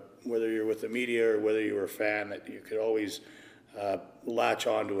you're with the media or whether you were a fan, that you could always latch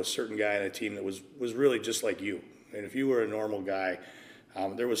on to a certain guy in a team that was really just like you. And if you were a normal guy,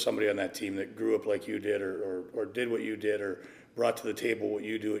 there was somebody on that team that grew up like you did or did what you did or brought to the table what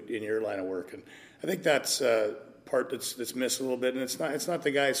you do in your line of work. And I think that's part that's missed a little bit, and it's not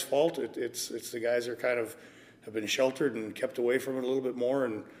the guy's fault. It's the guys that kind of have been sheltered and kept away from it a little bit more.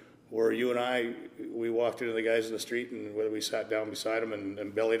 And where you and we walked into the guys in the street, and whether we sat down beside them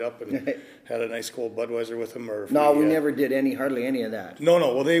and bellied up and had a nice cold Budweiser with them, or we never did hardly any of that. No,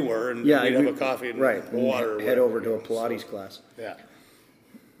 well they were, and we'd have a coffee and water, and head over to a Pilates class. Yeah.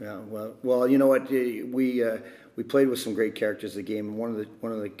 Well, you know what? We played with some great characters of the game, and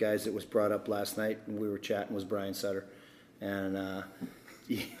one of the guys that was brought up last night, and we were chatting, was Brian Sutter, and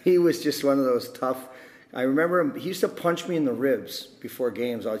he was just one of those tough. I remember him. He used to punch me in the ribs before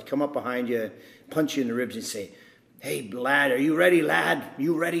games. I'd come up behind you, punch you in the ribs, and say, "Hey, lad, are you ready, lad?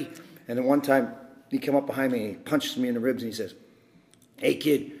 You ready?" And then one time he came up behind me and he punched me in the ribs, and he says, "Hey,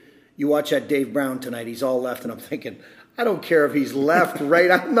 kid, you watch that Dave Brown tonight. He's all left." And I'm thinking, I don't care if he's left, right?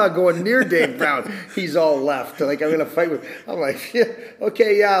 I'm not going near Dave Brown. He's all left. Like, I'm going to fight with. I'm like, yeah,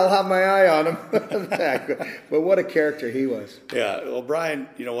 okay, I'll have my eye on him. But what a character he was. Yeah, well, Brian,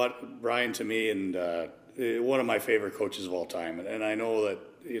 you know what? Brian, to me, and one of my favorite coaches of all time. And I know that,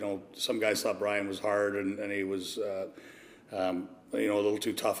 some guys thought Brian was hard and he was, a little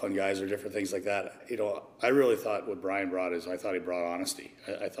too tough on guys or different things like that. I really thought what Brian brought I thought he brought honesty.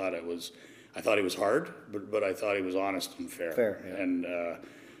 I thought he was hard, but I thought he was honest and fair. Yeah. And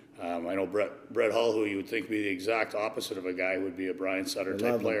I know Brett Hull, who you would think be the exact opposite of a guy who would be a Brian Sutter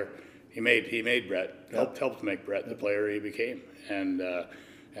type player. He made Brett, helped make Brett the player he became.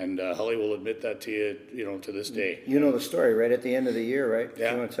 And Hully will admit that to you, to this day. You know the story, right? At the end of the year, right?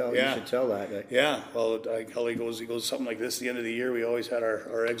 Yeah. You want to tell? Yeah. You should tell that. Right? Yeah. Well, Hully goes something like this. At the end of the year, we always had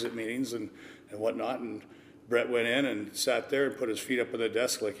our exit meetings and whatnot, and Brett went in and sat there and put his feet up on the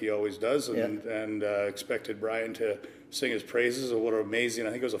desk like he always does, and expected Brian to sing his praises of what an amazing,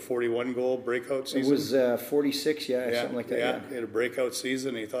 I think it was a 41-goal breakout season. It was 46, something like that. Yeah, he had a breakout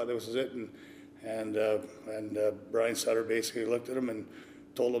season. He thought this was it, and Brian Sutter basically looked at him and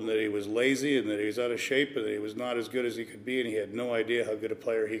told him that he was lazy and that he was out of shape and that he was not as good as he could be, and he had no idea how good a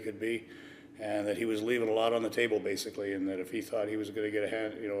player he could be, and that he was leaving a lot on the table basically, and that if he thought he was going to get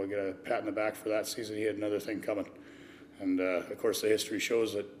a pat in the back for that season, he had another thing coming. And of course, the history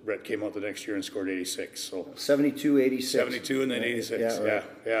shows that Brett came out the next year and scored 86. So 72, 86. 72 and then 86.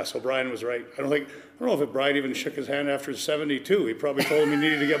 Yeah. So Brian was right. I don't know if Brian even shook his hand after 72. He probably told him he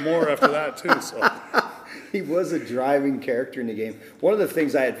needed to get more after that too. So he was a driving character in the game. One of the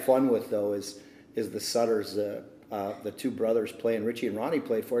things I had fun with though is the Sutters, the two brothers playing. Richie and Ronnie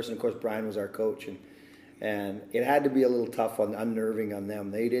played for us, and of course Brian was our coach, and it had to be a little tough unnerving on them.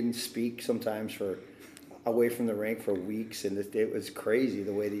 They didn't speak sometimes for away from the rink for weeks, and it was crazy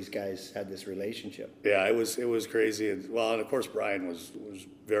the way these guys had this relationship. Yeah, it was crazy. And of course Brian was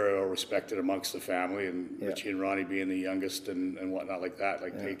very well respected amongst the family, and Richie and Ronnie being the youngest and whatnot like that,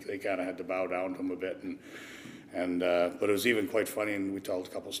 they kind of had to bow down to him a bit, but it was even quite funny, and we told a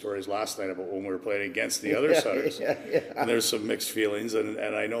couple stories last night about when we were playing against the other Sutters. And there's some mixed feelings, and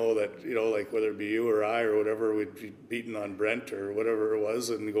I know that, like whether it be you or I or whatever, we'd be beating on Brent or whatever it was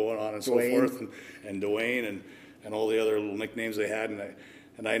and going on and Dwayne. So forth, and Dwayne and all the other little nicknames they had,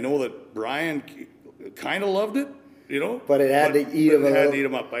 and I know that Brian kind of loved it, but it had to eat him. Had to eat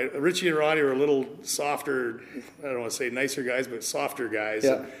him up. Richie and Ronnie were a little softer. I don't want to say nicer guys, but softer guys.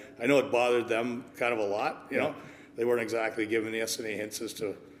 Yeah. I know it bothered them kind of a lot. You know, they weren't exactly giving us any hints as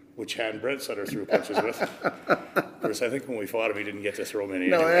to which hand Brent Sutter threw punches with. Of course, I think when we fought him, he didn't get to throw many.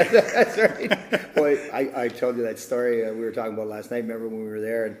 No, anyway. that's right. Boy, I told you that story we were talking about last night. Remember when we were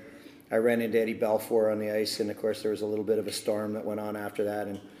there, and I ran into Eddie Balfour on the ice, and of course there was a little bit of a storm that went on after that,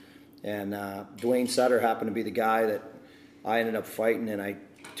 and Dwayne Sutter happened to be the guy that I ended up fighting, and I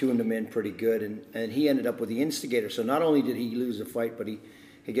tuned him in pretty good, and he ended up with the instigator. So not only did he lose the fight, but he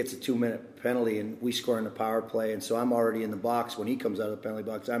gets a 2-minute penalty, and we score in the power play, and so I'm already in the box. When he comes out of the penalty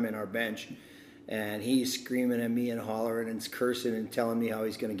box, I'm in our bench, and he's screaming at me and hollering and cursing and telling me how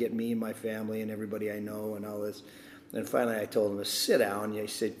he's going to get me and my family and everybody I know and all this. And finally I told him to sit down. I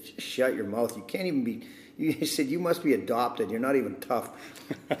said, shut your mouth. You can't even be, he said, you must be adopted. You're not even tough.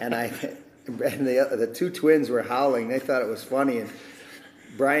 And the two twins were howling. They thought it was funny. And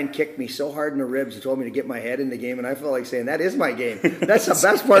Brian kicked me so hard in the ribs and told me to get my head in the game. And I felt like saying, that is my game. That's the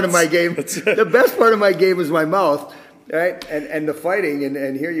best part of my game. The best part of my game is my mouth, right? And the fighting.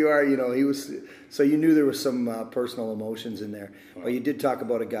 And here you are, he was, so you knew there was some personal emotions in there. Well, you did talk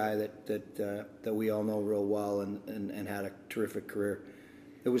about a guy that we all know real well and had a terrific career.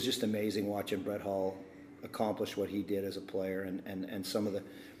 It was just amazing watching Brett Hull accomplish what he did as a player and some of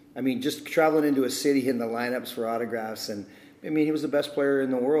the, just traveling into a city in the lineups for autographs, and he was the best player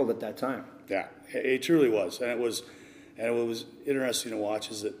in the world at that time. Yeah, it truly was, and it was interesting to watch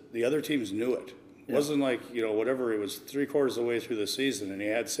is that the other teams knew it. It wasn't like, whatever, it was 3/4 of the way through the season and he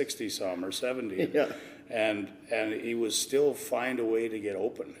had 60-some or 70. Yeah. And he was still find a way to get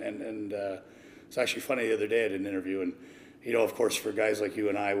open. And it's actually funny, the other day I did an interview, and, of course, for guys like you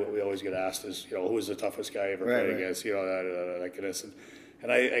and I, what we always get asked is, who was the toughest guy I ever played against, that kind of stuff.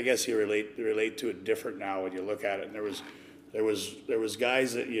 And I guess you relate to it different now when you look at it. And there was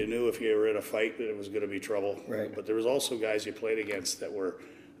guys that you knew if you were in a fight that it was going to be trouble. Right. But there was also guys you played against that were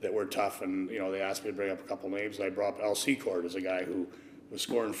tough, and they asked me to bring up a couple names. I brought Al Secord as a guy who was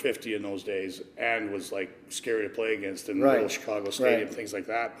scoring 50 in those days and was like scary to play against in the little Chicago Stadium, things like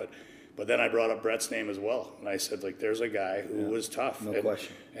that. But then I brought up Brett's name as well, and I said, there's a guy who was tough. No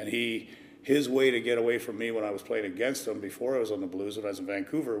question. And his way to get away from me when I was playing against him before I was on the Blues when I was in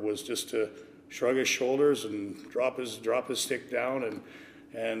Vancouver was just to shrug his shoulders and drop his stick down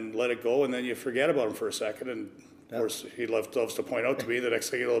and let it go, and then you forget about him for a second. And of course, he loves to point out to me the next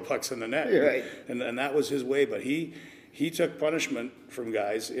thing the puck's in the net. Right. And that was his way. But he took punishment from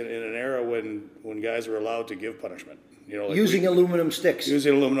guys in an era when guys were allowed to give punishment. Using aluminum sticks.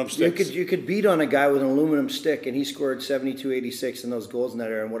 Using aluminum sticks. You could beat on a guy with an aluminum stick, and he scored 72-86 in those goals in that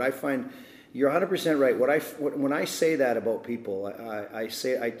era. And what I find, you're 100% right. When I say that about people,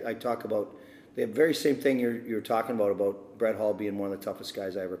 I talk about the very same thing you're talking about Brett Hull being one of the toughest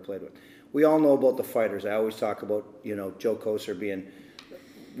guys I ever played with. We all know about the fighters. I always talk about, Joe Kocur being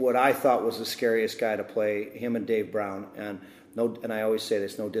what I thought was the scariest guy to play, him and Dave Brown. And I always say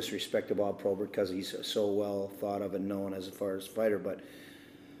this, no disrespect to Bob Probert because he's so well thought of and known as far as fighter.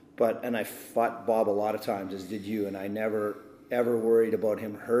 But I fought Bob a lot of times, as did you, and I never ever worried about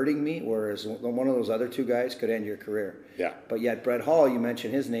him hurting me, whereas one of those other two guys could end your career. Yeah. But yet Brett Hull, you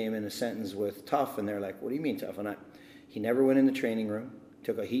mentioned his name in a sentence with tough, and they're like, what do you mean tough? And He never went in the training room.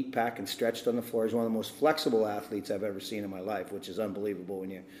 Took a heat pack and stretched on the floor. He's one of the most flexible athletes I've ever seen in my life, which is unbelievable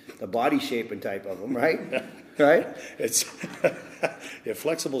when you the body shape and type of him, right? Right? It's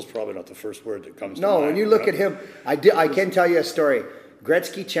flexible is probably not the first word that comes to No, mind. when you look at him, I can tell you a story.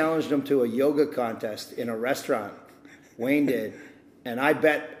 Gretzky challenged him to a yoga contest in a restaurant. Wayne did. And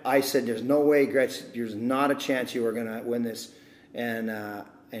I said, there's no way, Gretzky, there's not a chance you were going to win this. And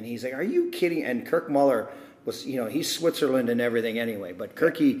he's like, are you kidding? And Kirk Muller was, he's Switzerland and everything anyway. But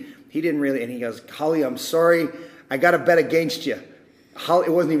Kirky, he didn't really, and he goes, Holly, I'm sorry, I got to bet against you. Holly,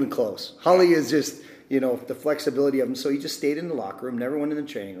 it wasn't even close. Holly is just, the flexibility of him. So he just stayed in the locker room, never went in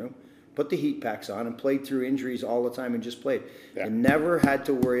the training room, put the heat packs on, and played through injuries all the time and just played. Yeah. And never had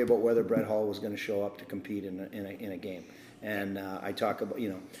to worry about whether Brett Hull was going to show up to compete in a game. And I talk about,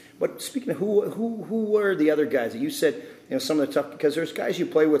 but speaking of who were the other guys that you said, some of the tough, because there's guys you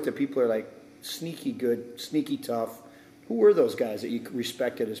play with that people are like sneaky good, sneaky tough. Who were those guys that you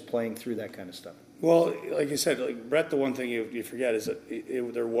respected as playing through that kind of stuff? Well, like you said, like Brett, the one thing you forget is that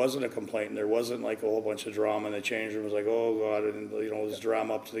there wasn't a complaint. And there wasn't like a whole bunch of drama in the change room. It was like, oh God, and there's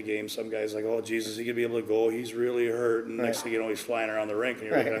drama up to the game. Some guys like, oh Jesus, he could be able to go. He's really hurt. And next thing you know, he's flying around the rink, and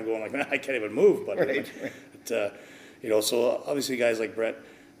you're looking at him going like, man, I can't even move. But, so obviously guys like Brett,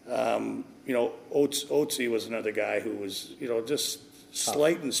 Oatsy was another guy who was, just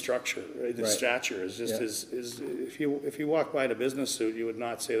slight in structure, right? The stature is just if you walk by in a business suit, you would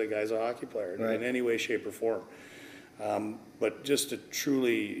not say the guy's a hockey player in any way, shape, or form. But just a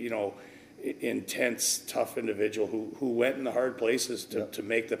truly, intense, tough individual who went in the hard places to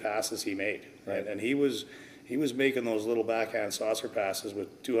make the passes he made, and he was making those little backhand saucer passes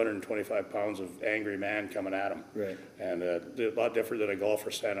with 225 pounds of angry man coming at him. Right. And a lot different than a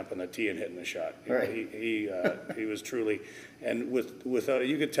golfer standing up on the tee and hitting the shot. He was truly, and without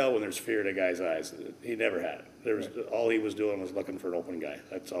you could tell when there's fear in a guy's eyes. He never had it. All he was doing was looking for an open guy.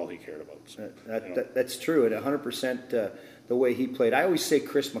 That's all he cared about. So, that's true. At 100%, the way he played. I always say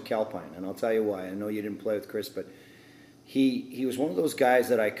Chris McAlpine, and I'll tell you why. I know you didn't play with Chris, but he was one of those guys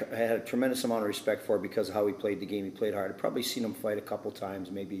that I had a tremendous amount of respect for because of how he played the game. He played hard. I've probably seen him fight a couple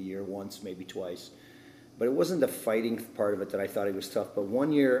times, maybe a year, once, maybe twice. But it wasn't the fighting part of it that I thought he was tough. But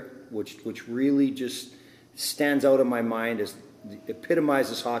one year, which really just stands out in my mind as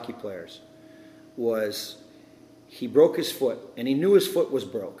epitomizes hockey players, was he broke his foot, and he knew his foot was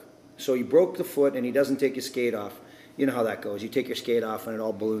broke. So he broke the foot, and he doesn't take his skate off. You know how that goes. You take your skate off, and it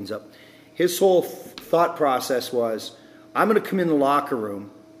all balloons up. His whole thought process was, I'm going to come in the locker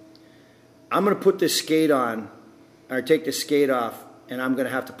room, I'm going to put this skate on, or take this skate off, and I'm going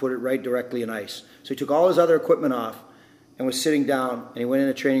to have to put it right directly in ice. So he took all his other equipment off and was sitting down, and he went in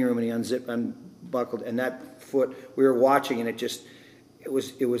the training room and he unbuckled, and that foot, we were watching, and it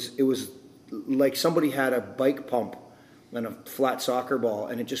was like somebody had a bike pump and a flat soccer ball,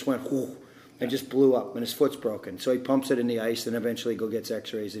 and it just went whoo, and just blew up, and his foot's broken. So he pumps it in the ice, and eventually gets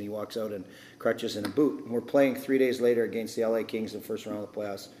x-rays, and he walks out in crutches and a boot. And we're playing 3 days later against the LA Kings in the first round of the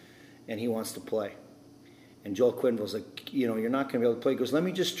playoffs, and he wants to play. And Joel Quenneville's like, you're not going to be able to play. He goes, let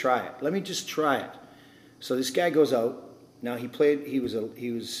me just try it. So this guy goes out. Now he played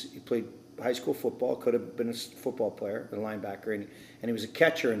high school football, could have been a football player, a linebacker, and he was a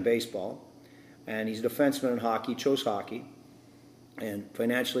catcher in baseball. And he's a defenseman in hockey, chose hockey. And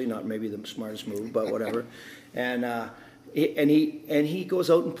financially, not maybe the smartest move, but whatever. And he goes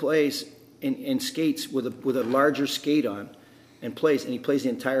out and plays and skates with a larger skate on, and he plays the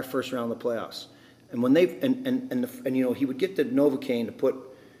entire first round of the playoffs. And when he would get the Novocaine to put.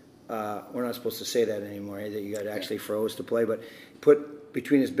 We're not supposed to say that anymore. That you got actually froze to play, but put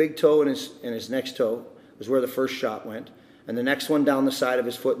between his big toe and his next toe was where the first shot went, and the next one down the side of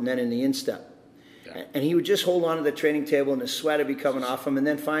his foot, and then in the instep. And he would just hold on to the training table, and the sweat would be coming off him, and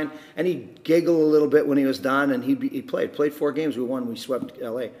then and he'd giggle a little bit when he was done, and he played 4 games. We won. We swept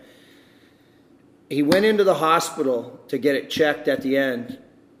LA. He went into the hospital to get it checked at the end,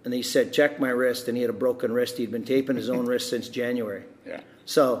 and he said, check my wrist, and he had a broken wrist. He'd been taping his own wrist since January. Yeah.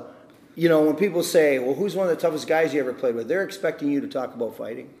 So, when people say, well, who's one of the toughest guys you ever played with, they're expecting you to talk about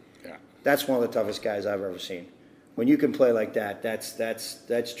fighting. Yeah. That's one of the toughest guys I've ever seen. When you can play like that,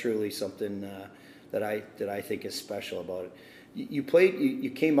 that's truly something that I think is special about it. You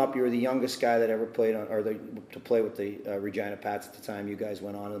came up. You were the youngest guy that ever played to play with the Regina Pats at the time. You guys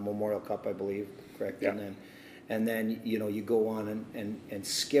went on to the Memorial Cup, I believe, correct? Yeah. And then you go on and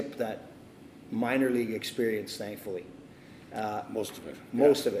skip that minor league experience, thankfully. Most of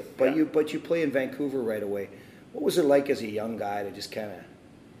it. But you play in Vancouver right away. What was it like as a young guy to just kind of,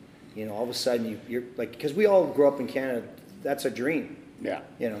 all of a sudden you're like, because we all grew up in Canada. That's a dream. Yeah.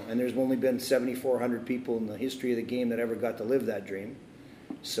 And there's only been 7,400 people in the history of the game that ever got to live that dream.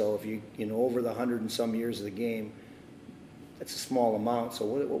 So if you over the 100 and some years of the game, that's a small amount. So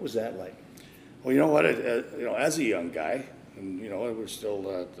what was that like? Well, you know what? As a young guy, and we're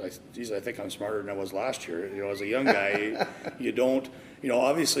still. I think I'm smarter than I was last year. As a young guy, you don't.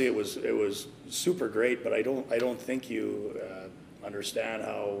 Obviously it was super great, but I don't think you understand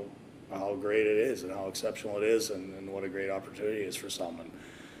how great it is and how exceptional it is, and what a great opportunity it is for someone.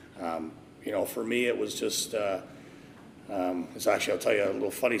 For me, it was just. It's actually, I'll tell you a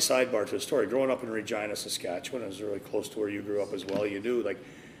little funny sidebar to the story. Growing up in Regina, Saskatchewan, it was really close to where you grew up as well. You do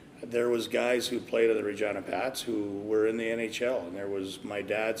there was guys who played at the Regina Pats who were in the NHL, and there was my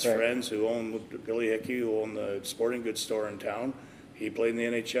dad's friends who owned Billy Hickey, who owned the sporting goods store in town. He played in the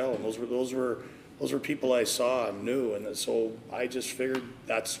NHL, and those were people I saw and knew, and so I just figured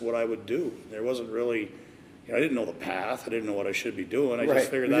that's what I would do. There wasn't really. I didn't know the path. I didn't know what I should be doing. I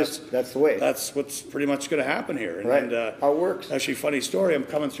just figured that's the way. That's what's pretty much going to happen here. And how it works. Actually, funny story. I'm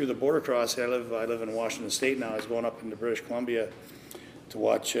coming through the border crossing. I live in Washington State now. I was going up into British Columbia to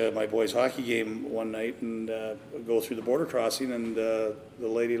watch my boys' hockey game one night and go through the border crossing. And the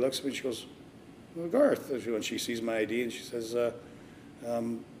lady looks at me and she goes, "Well, Garth," when she sees my ID, and she says, "I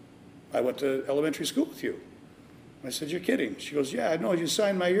went to elementary school with you." I said, "You're kidding." She goes, "Yeah, I know. You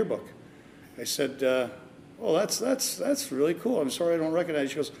signed my yearbook." I said, "Oh, that's really cool. I'm sorry I don't recognize you."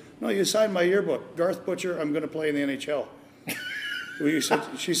 She goes, "No, you signed my yearbook. Garth Butcher, I'm going to play in the NHL."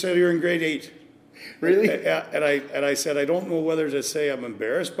 She said, "You're in grade 8." Really? Yeah, and I said, I don't know whether to say I'm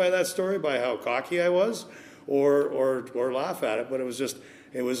embarrassed by that story, by how cocky I was, or laugh at it. But it was just,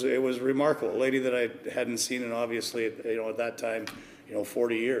 it was remarkable. A lady that I hadn't seen in obviously at that time,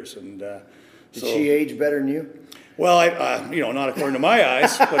 40 years. And did she age better than you? Well, not according to my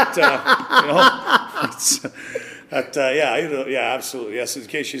eyes, but yeah, absolutely, yes. In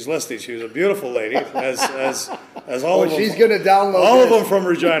case she's listening, she was a beautiful lady, as all of them. She's going to download all of them from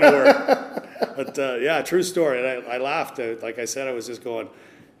Regina were. But yeah, true story. And I laughed. Like I said, I was just going,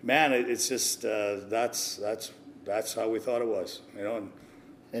 man, it's just that's how we thought it was,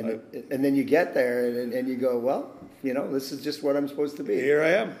 And then you get there and you go, well, this is just what I'm supposed to be. Here I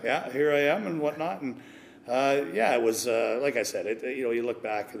am, and whatnot. And it was like I said. You look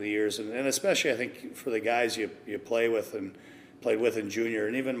back at the years, and especially I think for the guys you play with and played with in junior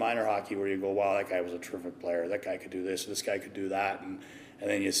and even minor hockey, where you go, wow, that guy was a terrific player. That guy could do this guy could do that, and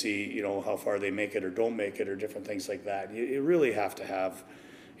then you see how far they make it or don't make it or different things like that. You really have to have.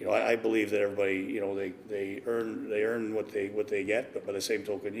 I believe that everybody, they earn what they get, but by the same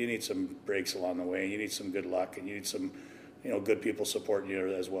token, you need some breaks along the way, and you need some good luck, and you need some, good people supporting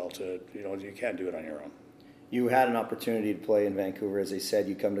you as well. You can't do it on your own. You had an opportunity to play in Vancouver, as I said.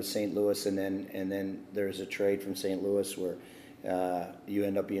 You come to St. Louis, and then there's a trade from St. Louis where you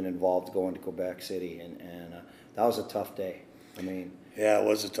end up being involved going to Quebec City, and that was a tough day. Yeah, it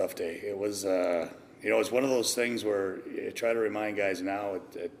was a tough day. It was. It's one of those things where you try to remind guys now.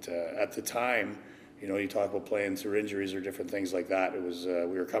 At the time, you talk about playing through injuries or different things like that. It was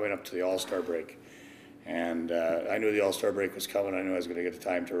we were coming up to the All-Star break, and I knew the All-Star break was coming. I knew I was going to get the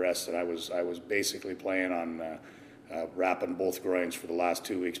time to rest, and I was basically playing on wrapping both groins for the last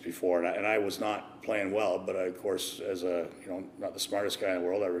 2 weeks before, and I was not playing well. But of course, as not the smartest guy in the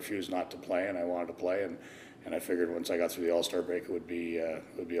world, I refused not to play, and I wanted to play, and I figured once I got through the All-Star break, it would be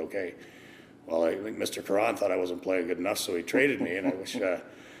okay. Well, I think Mr. Caron thought I wasn't playing good enough, so he traded me, and I wish.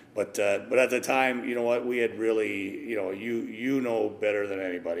 But at the time, you know what, we had really, you know better than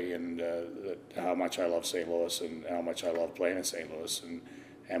anybody, and how much I love St. Louis and how much I love playing in St. Louis,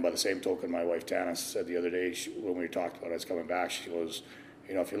 and by the same token, my wife Tana said the other day when we talked about us coming back, she goes,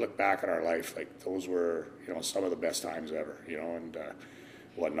 if you look back on our life, like those were, some of the best times ever, and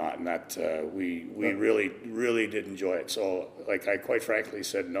whatnot, and that we really did enjoy it. So, like, I quite frankly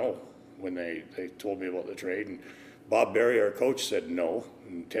said no when they told me about the trade, and Bob Berry, our coach, said no,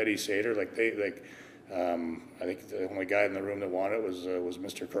 and Teddy Sater, I think the only guy in the room that wanted it was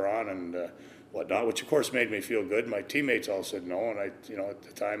Mr. Caron and whatnot, which of course made me feel good. My teammates all said no, and at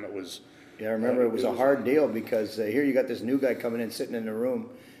the time it was. Yeah, I remember it was a hard deal because here you got this new guy coming in, sitting in the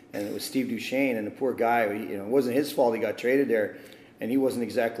room, and it was Steve Duchesne, and the poor guy, it wasn't his fault he got traded there. And he wasn't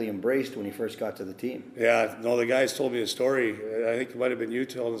exactly embraced when he first got to the team. Yeah, no, the guys told me a story. I think it might have been you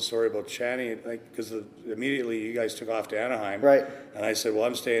telling the story about Shanny, because immediately you guys took off to Anaheim. Right. And I said, well,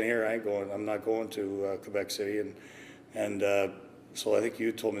 I'm staying here. I'm not going to Quebec City. And so I think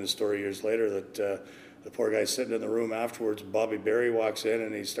you told me the story years later that the poor guy's sitting in the room afterwards. Bobby Berry walks in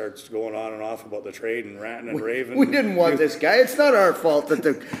and he starts going on and off about the trade and ranting and raving. We didn't want this guy. It's not our fault that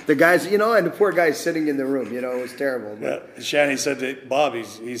the guys, and the poor guy's sitting in the room. It was terrible. But. Yeah, Shanny said to Bob,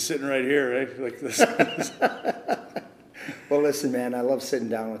 he's sitting right here, right? Like this. Well, listen, man, I love sitting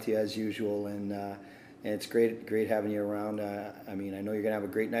down with you as usual, and it's great having you around. I know you're going to have a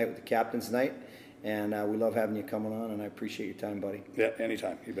great night with the Captain's Night, and we love having you coming on, and I appreciate your time, buddy. Yeah,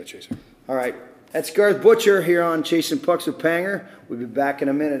 anytime. You bet, Chaser. All right. That's Garth Butcher here on Chasing Pucks with Panger. We'll be back in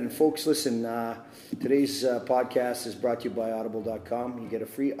a minute. And folks, listen, today's podcast is brought to you by Audible.com. You get a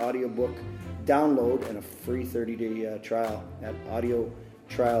free audiobook download and a free 30-day trial at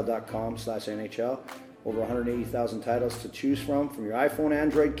audiotrial.com/NHL. Over 180,000 titles to choose from your iPhone,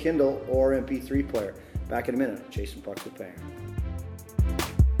 Android, Kindle, or MP3 player. Back in a minute. Chasing Pucks with Panger.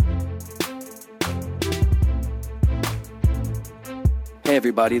 Hey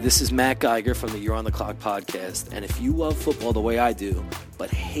everybody, this is Matt Geiger from the You're on the Clock podcast, and if you love football the way I do, but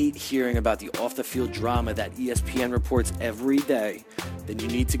hate hearing about the off-the-field drama that ESPN reports every day, then you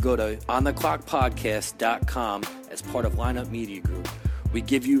need to go to ontheclockpodcast.com as part of Lineup Media Group. We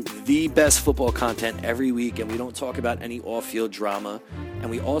give you the best football content every week, and we don't talk about any off-field drama. And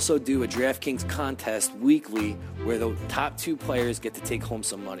we also do a DraftKings contest weekly where the top 2 players get to take home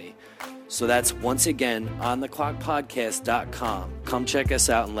some money. So that's, once again, ontheclockpodcast.com. Come check us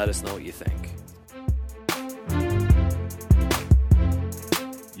out and let us know what you think.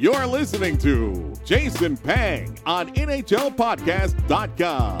 You're listening to Jason Pang on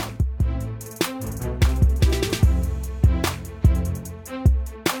NHLpodcast.com.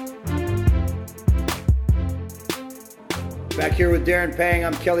 Back here with Darren Pang.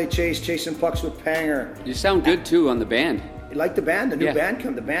 I'm Kelly Chase, Chasing Pucks with Panger. You sound good, too, on the band. You like the band? The new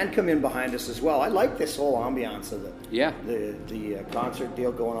band come in behind us as well. I like this whole ambiance of the concert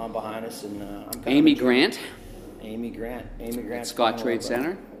deal going on behind us. And I'm Amy Grant. At Scott Trade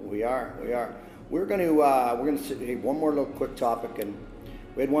Center. We are. We're going to hey, one more little quick topic, and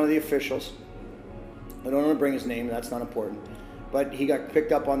we had one of the officials. I don't want to bring his name. That's not important. But he got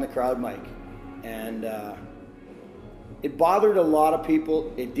picked up on the crowd mic, and it bothered a lot of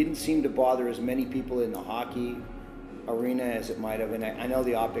people. It didn't seem to bother as many people in the hockey arena as it might have, and I know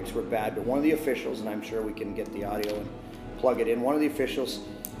the optics were bad, but one of the officials, and I'm sure we can get the audio and plug it in, one of the officials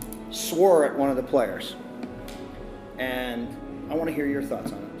swore at one of the players, and I want to hear your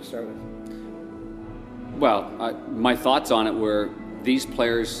thoughts on it to start with. Well, my thoughts on it were these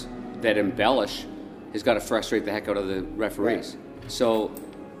players that embellish has got to frustrate the heck out of the referees. Right. So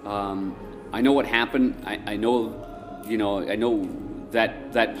I know what happened. I know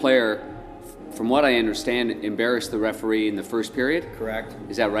that player, from what I understand, embarrassed the referee in the first period. Correct.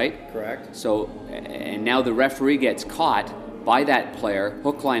 Is that right? Correct. So, and now the referee gets caught by that player,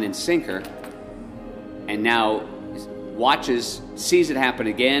 hook, line, and sinker, and now sees it happen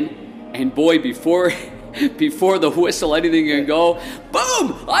again, and boy, before the whistle, anything can go,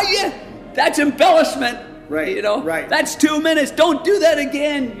 boom! That's embellishment. Right. Right. That's 2 minutes. Don't do that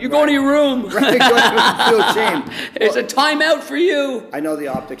again. You're going to your room. Right. Feel ashamed. It's a timeout for you. I know the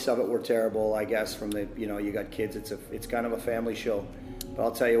optics of it were terrible. I guess from the you got kids. It's kind of a family show. But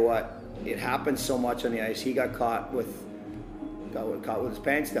I'll tell you what, it happens so much on the ice. He got caught with his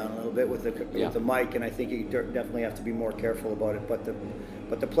pants down a little bit with the mic, and I think you definitely have to be more careful about it. But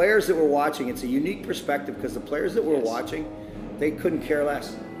the players that were watching, it's a unique perspective because the players that were watching, they couldn't care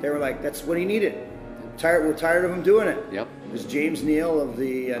less. They were like, that's what he needed. We're tired of him doing it. Yep. It was James Neal of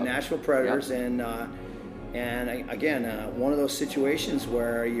the Nashville Predators, and again, one of those situations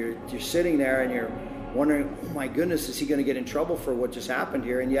where you're sitting there and you're wondering, oh my goodness, is he going to get in trouble for what just happened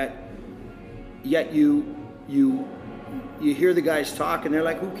here? And yet you hear the guys talk, and they're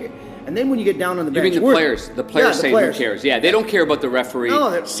like, who cares? And then when you get down on the bench, the players say who cares? Yeah, they don't care about the referee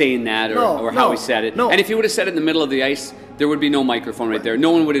saying that or how he said it. No. And if he would have said it in the middle of the ice, there would be no microphone right there. No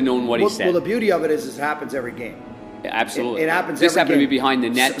one would have known what he said. Well, the beauty of it is it happens every game. Yeah, absolutely. It happens this every game. This happened to be behind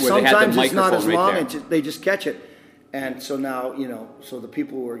the net where they had the microphone right there. Sometimes it's not as long, they just catch it. And so now, so the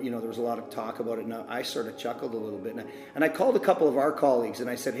people were, there was a lot of talk about it. Now I sort of chuckled a little bit. And I called a couple of our colleagues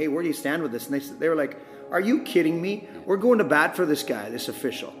and I said, hey, where do you stand with this? And they were like, are you kidding me? We're going to bat for this guy, this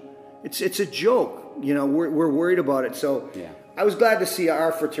official. It's a joke. We're worried about it. So I was glad to see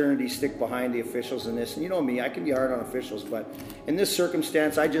our fraternity stick behind the officials in this. And you know me, I can be hard on officials, but in this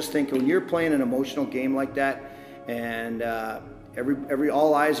circumstance, I just think when you're playing an emotional game like that, and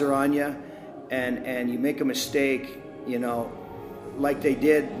all eyes are on you, and you make a mistake, like they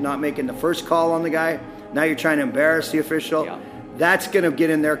did, not making the first call on the guy. Now you're trying to embarrass the official. Yeah. That's going to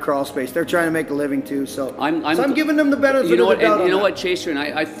get in their crawl space. They're trying to make a living too, so I'm giving them the benefit of the doubt. You know what, Chaser, and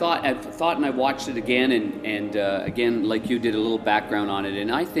I thought and I watched it again, and again, like you did a little background on it,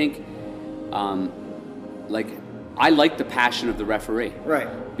 and I think, I like the passion of the referee, right?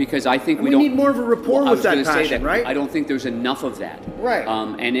 Because I think we need more of a rapport with that passion, right? I don't think there's enough of that, right?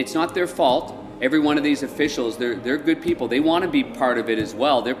 And it's not their fault. Every one of these officials, they're good people. They want to be part of it as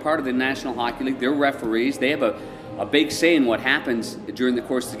well. They're part of the National Hockey League. They're referees. They have a big say in what happens during the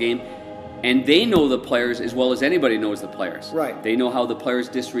course of the game. And they know the players as well as anybody knows the players. Right. They know how the players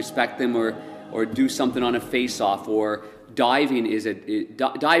disrespect them or do something on a face-off, or diving is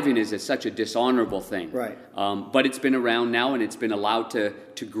such a dishonorable thing. Right. But it's been around now, and it's been allowed to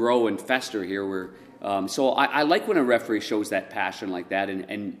grow and fester here. So I like when a referee shows that passion like that.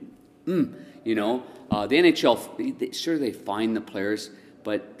 The NHL, sure, they fine the players,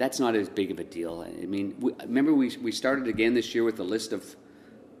 but that's not as big of a deal. I mean, remember we started again this year with a list of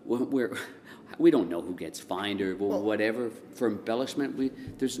where we don't know who gets fined or whatever for embellishment.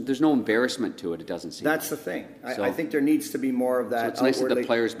 There's no embarrassment to it. It doesn't seem. That's the thing. I think there needs to be more of that. So it's nice that the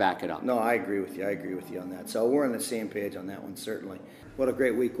players back it up. No, I agree with you on that. So we're on the same page on that one, certainly. What a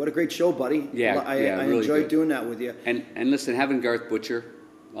great week. What a great show, buddy. Yeah, I really enjoyed good. doing that with you. And listen, having Garth Butcher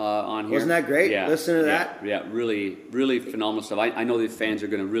on here. Wasn't that great? Yeah, Listen to that. Yeah, really, really phenomenal stuff. I know the fans are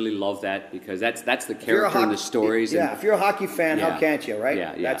going to really love that because that's the character and the stories. Yeah, if you're a hockey fan, how can't you, right?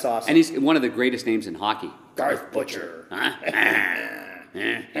 Yeah. That's awesome. And he's one of the greatest names in hockey. Garth Butcher. I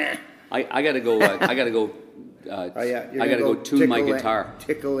gotta go. I gotta go. I gotta go tune my guitar.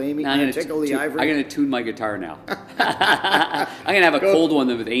 Tickle Amy. Tickle the ivory. I'm gonna tune my guitar now. I'm gonna have a cold one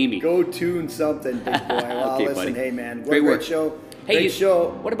with Amy. Go tune something, big boy. Well, okay, listen, buddy. hey man, great work. Show. Hey, great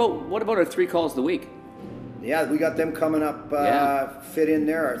show. What about our 3 calls of the week? Yeah, we got them coming up. Fit in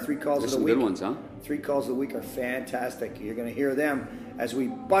there. Our 3 calls There's of the some week. good ones, huh? 3 calls of the week are fantastic. You're going to hear them as we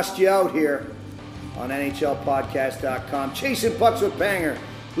bust you out here on NHLpodcast.com. Chasing pucks with Banger.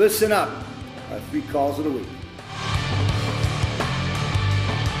 Listen up. Our 3 calls of the week.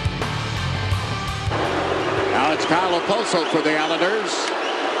 Now it's Kyle Oposo for the Islanders.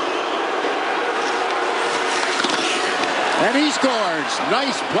 And he scores.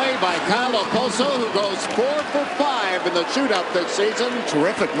 Nice play by Kyle Oposo, who goes 4 for 5 in the shootout this season.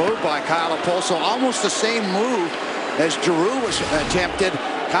 Terrific move by Kyle Oposo. Almost the same move as Giroux was attempted.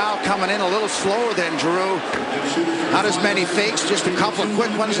 Kyle coming in a little slower than Giroux. Not as many fakes, just a couple of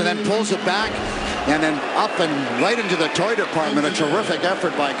quick ones, and then pulls it back. And then up and right into the toy department. A terrific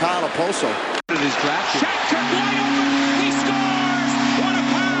effort by Kyle Oposo. He scores! What a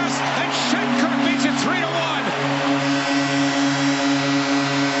pass! And Shattenkirk makes it 3-1.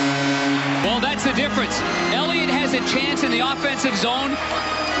 Well, that's the difference. Elliott has a chance in the offensive zone.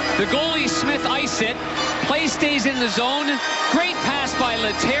 The goalie Smith iced it. Play stays in the zone. Great pass by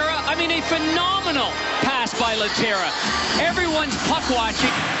Laterra. I mean, a phenomenal pass by Laterra. Everyone's puck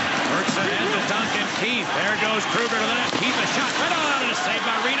watching. Works ahead to Duncan Keith. There goes Kruger to the net. Keith a shot right on and a save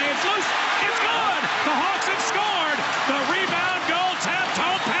by Rene. It's loose. It's good. The Hawks have scored. The rebound goal tapped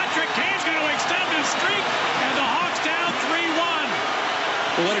home. Patrick Kane's going to extend his streak, and the Hawks down 3-1.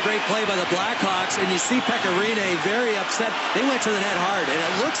 Well, what a great play by the Blackhawks, and you see Pekka Rinne very upset. They went to the net hard, and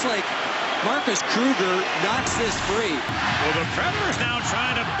it looks like Marcus Kruger knocks this free. Well, the Predators now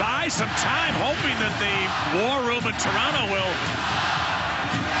trying to buy some time, hoping that the war room in Toronto will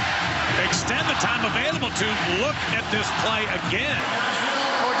extend the time available to look at this play again.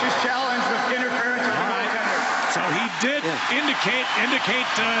 Coach's challenge with interference of the goaltender. So he did indicate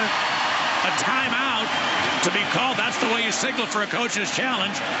a timeout to be called. That's the way you signal for a coach's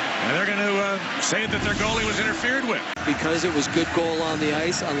challenge. And they're going to say that their goalie was interfered with. Because it was good goal on the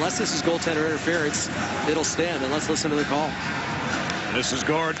ice, unless this is goaltender interference, it'll stand. And let's listen to the call. This is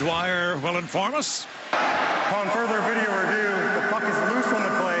Gord Dwyer will inform us. Upon further video review, the puck is loose on the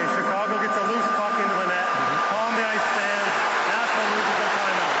play. Chicago gets a loose puck into the net. On the ice stand. Nashville loses their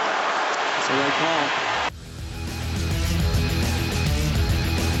timeout. It's the right call.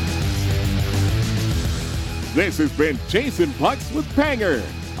 This has been Chasing Pucks with Panger,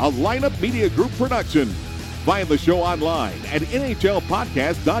 a Lineup Media Group production. Find the show online at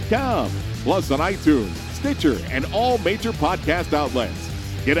NHLpodcast.com, plus on iTunes, Stitcher, and all major podcast outlets.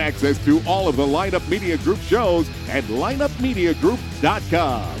 Get access to all of the Lineup Media Group shows at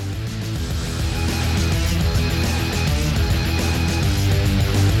lineupmediagroup.com.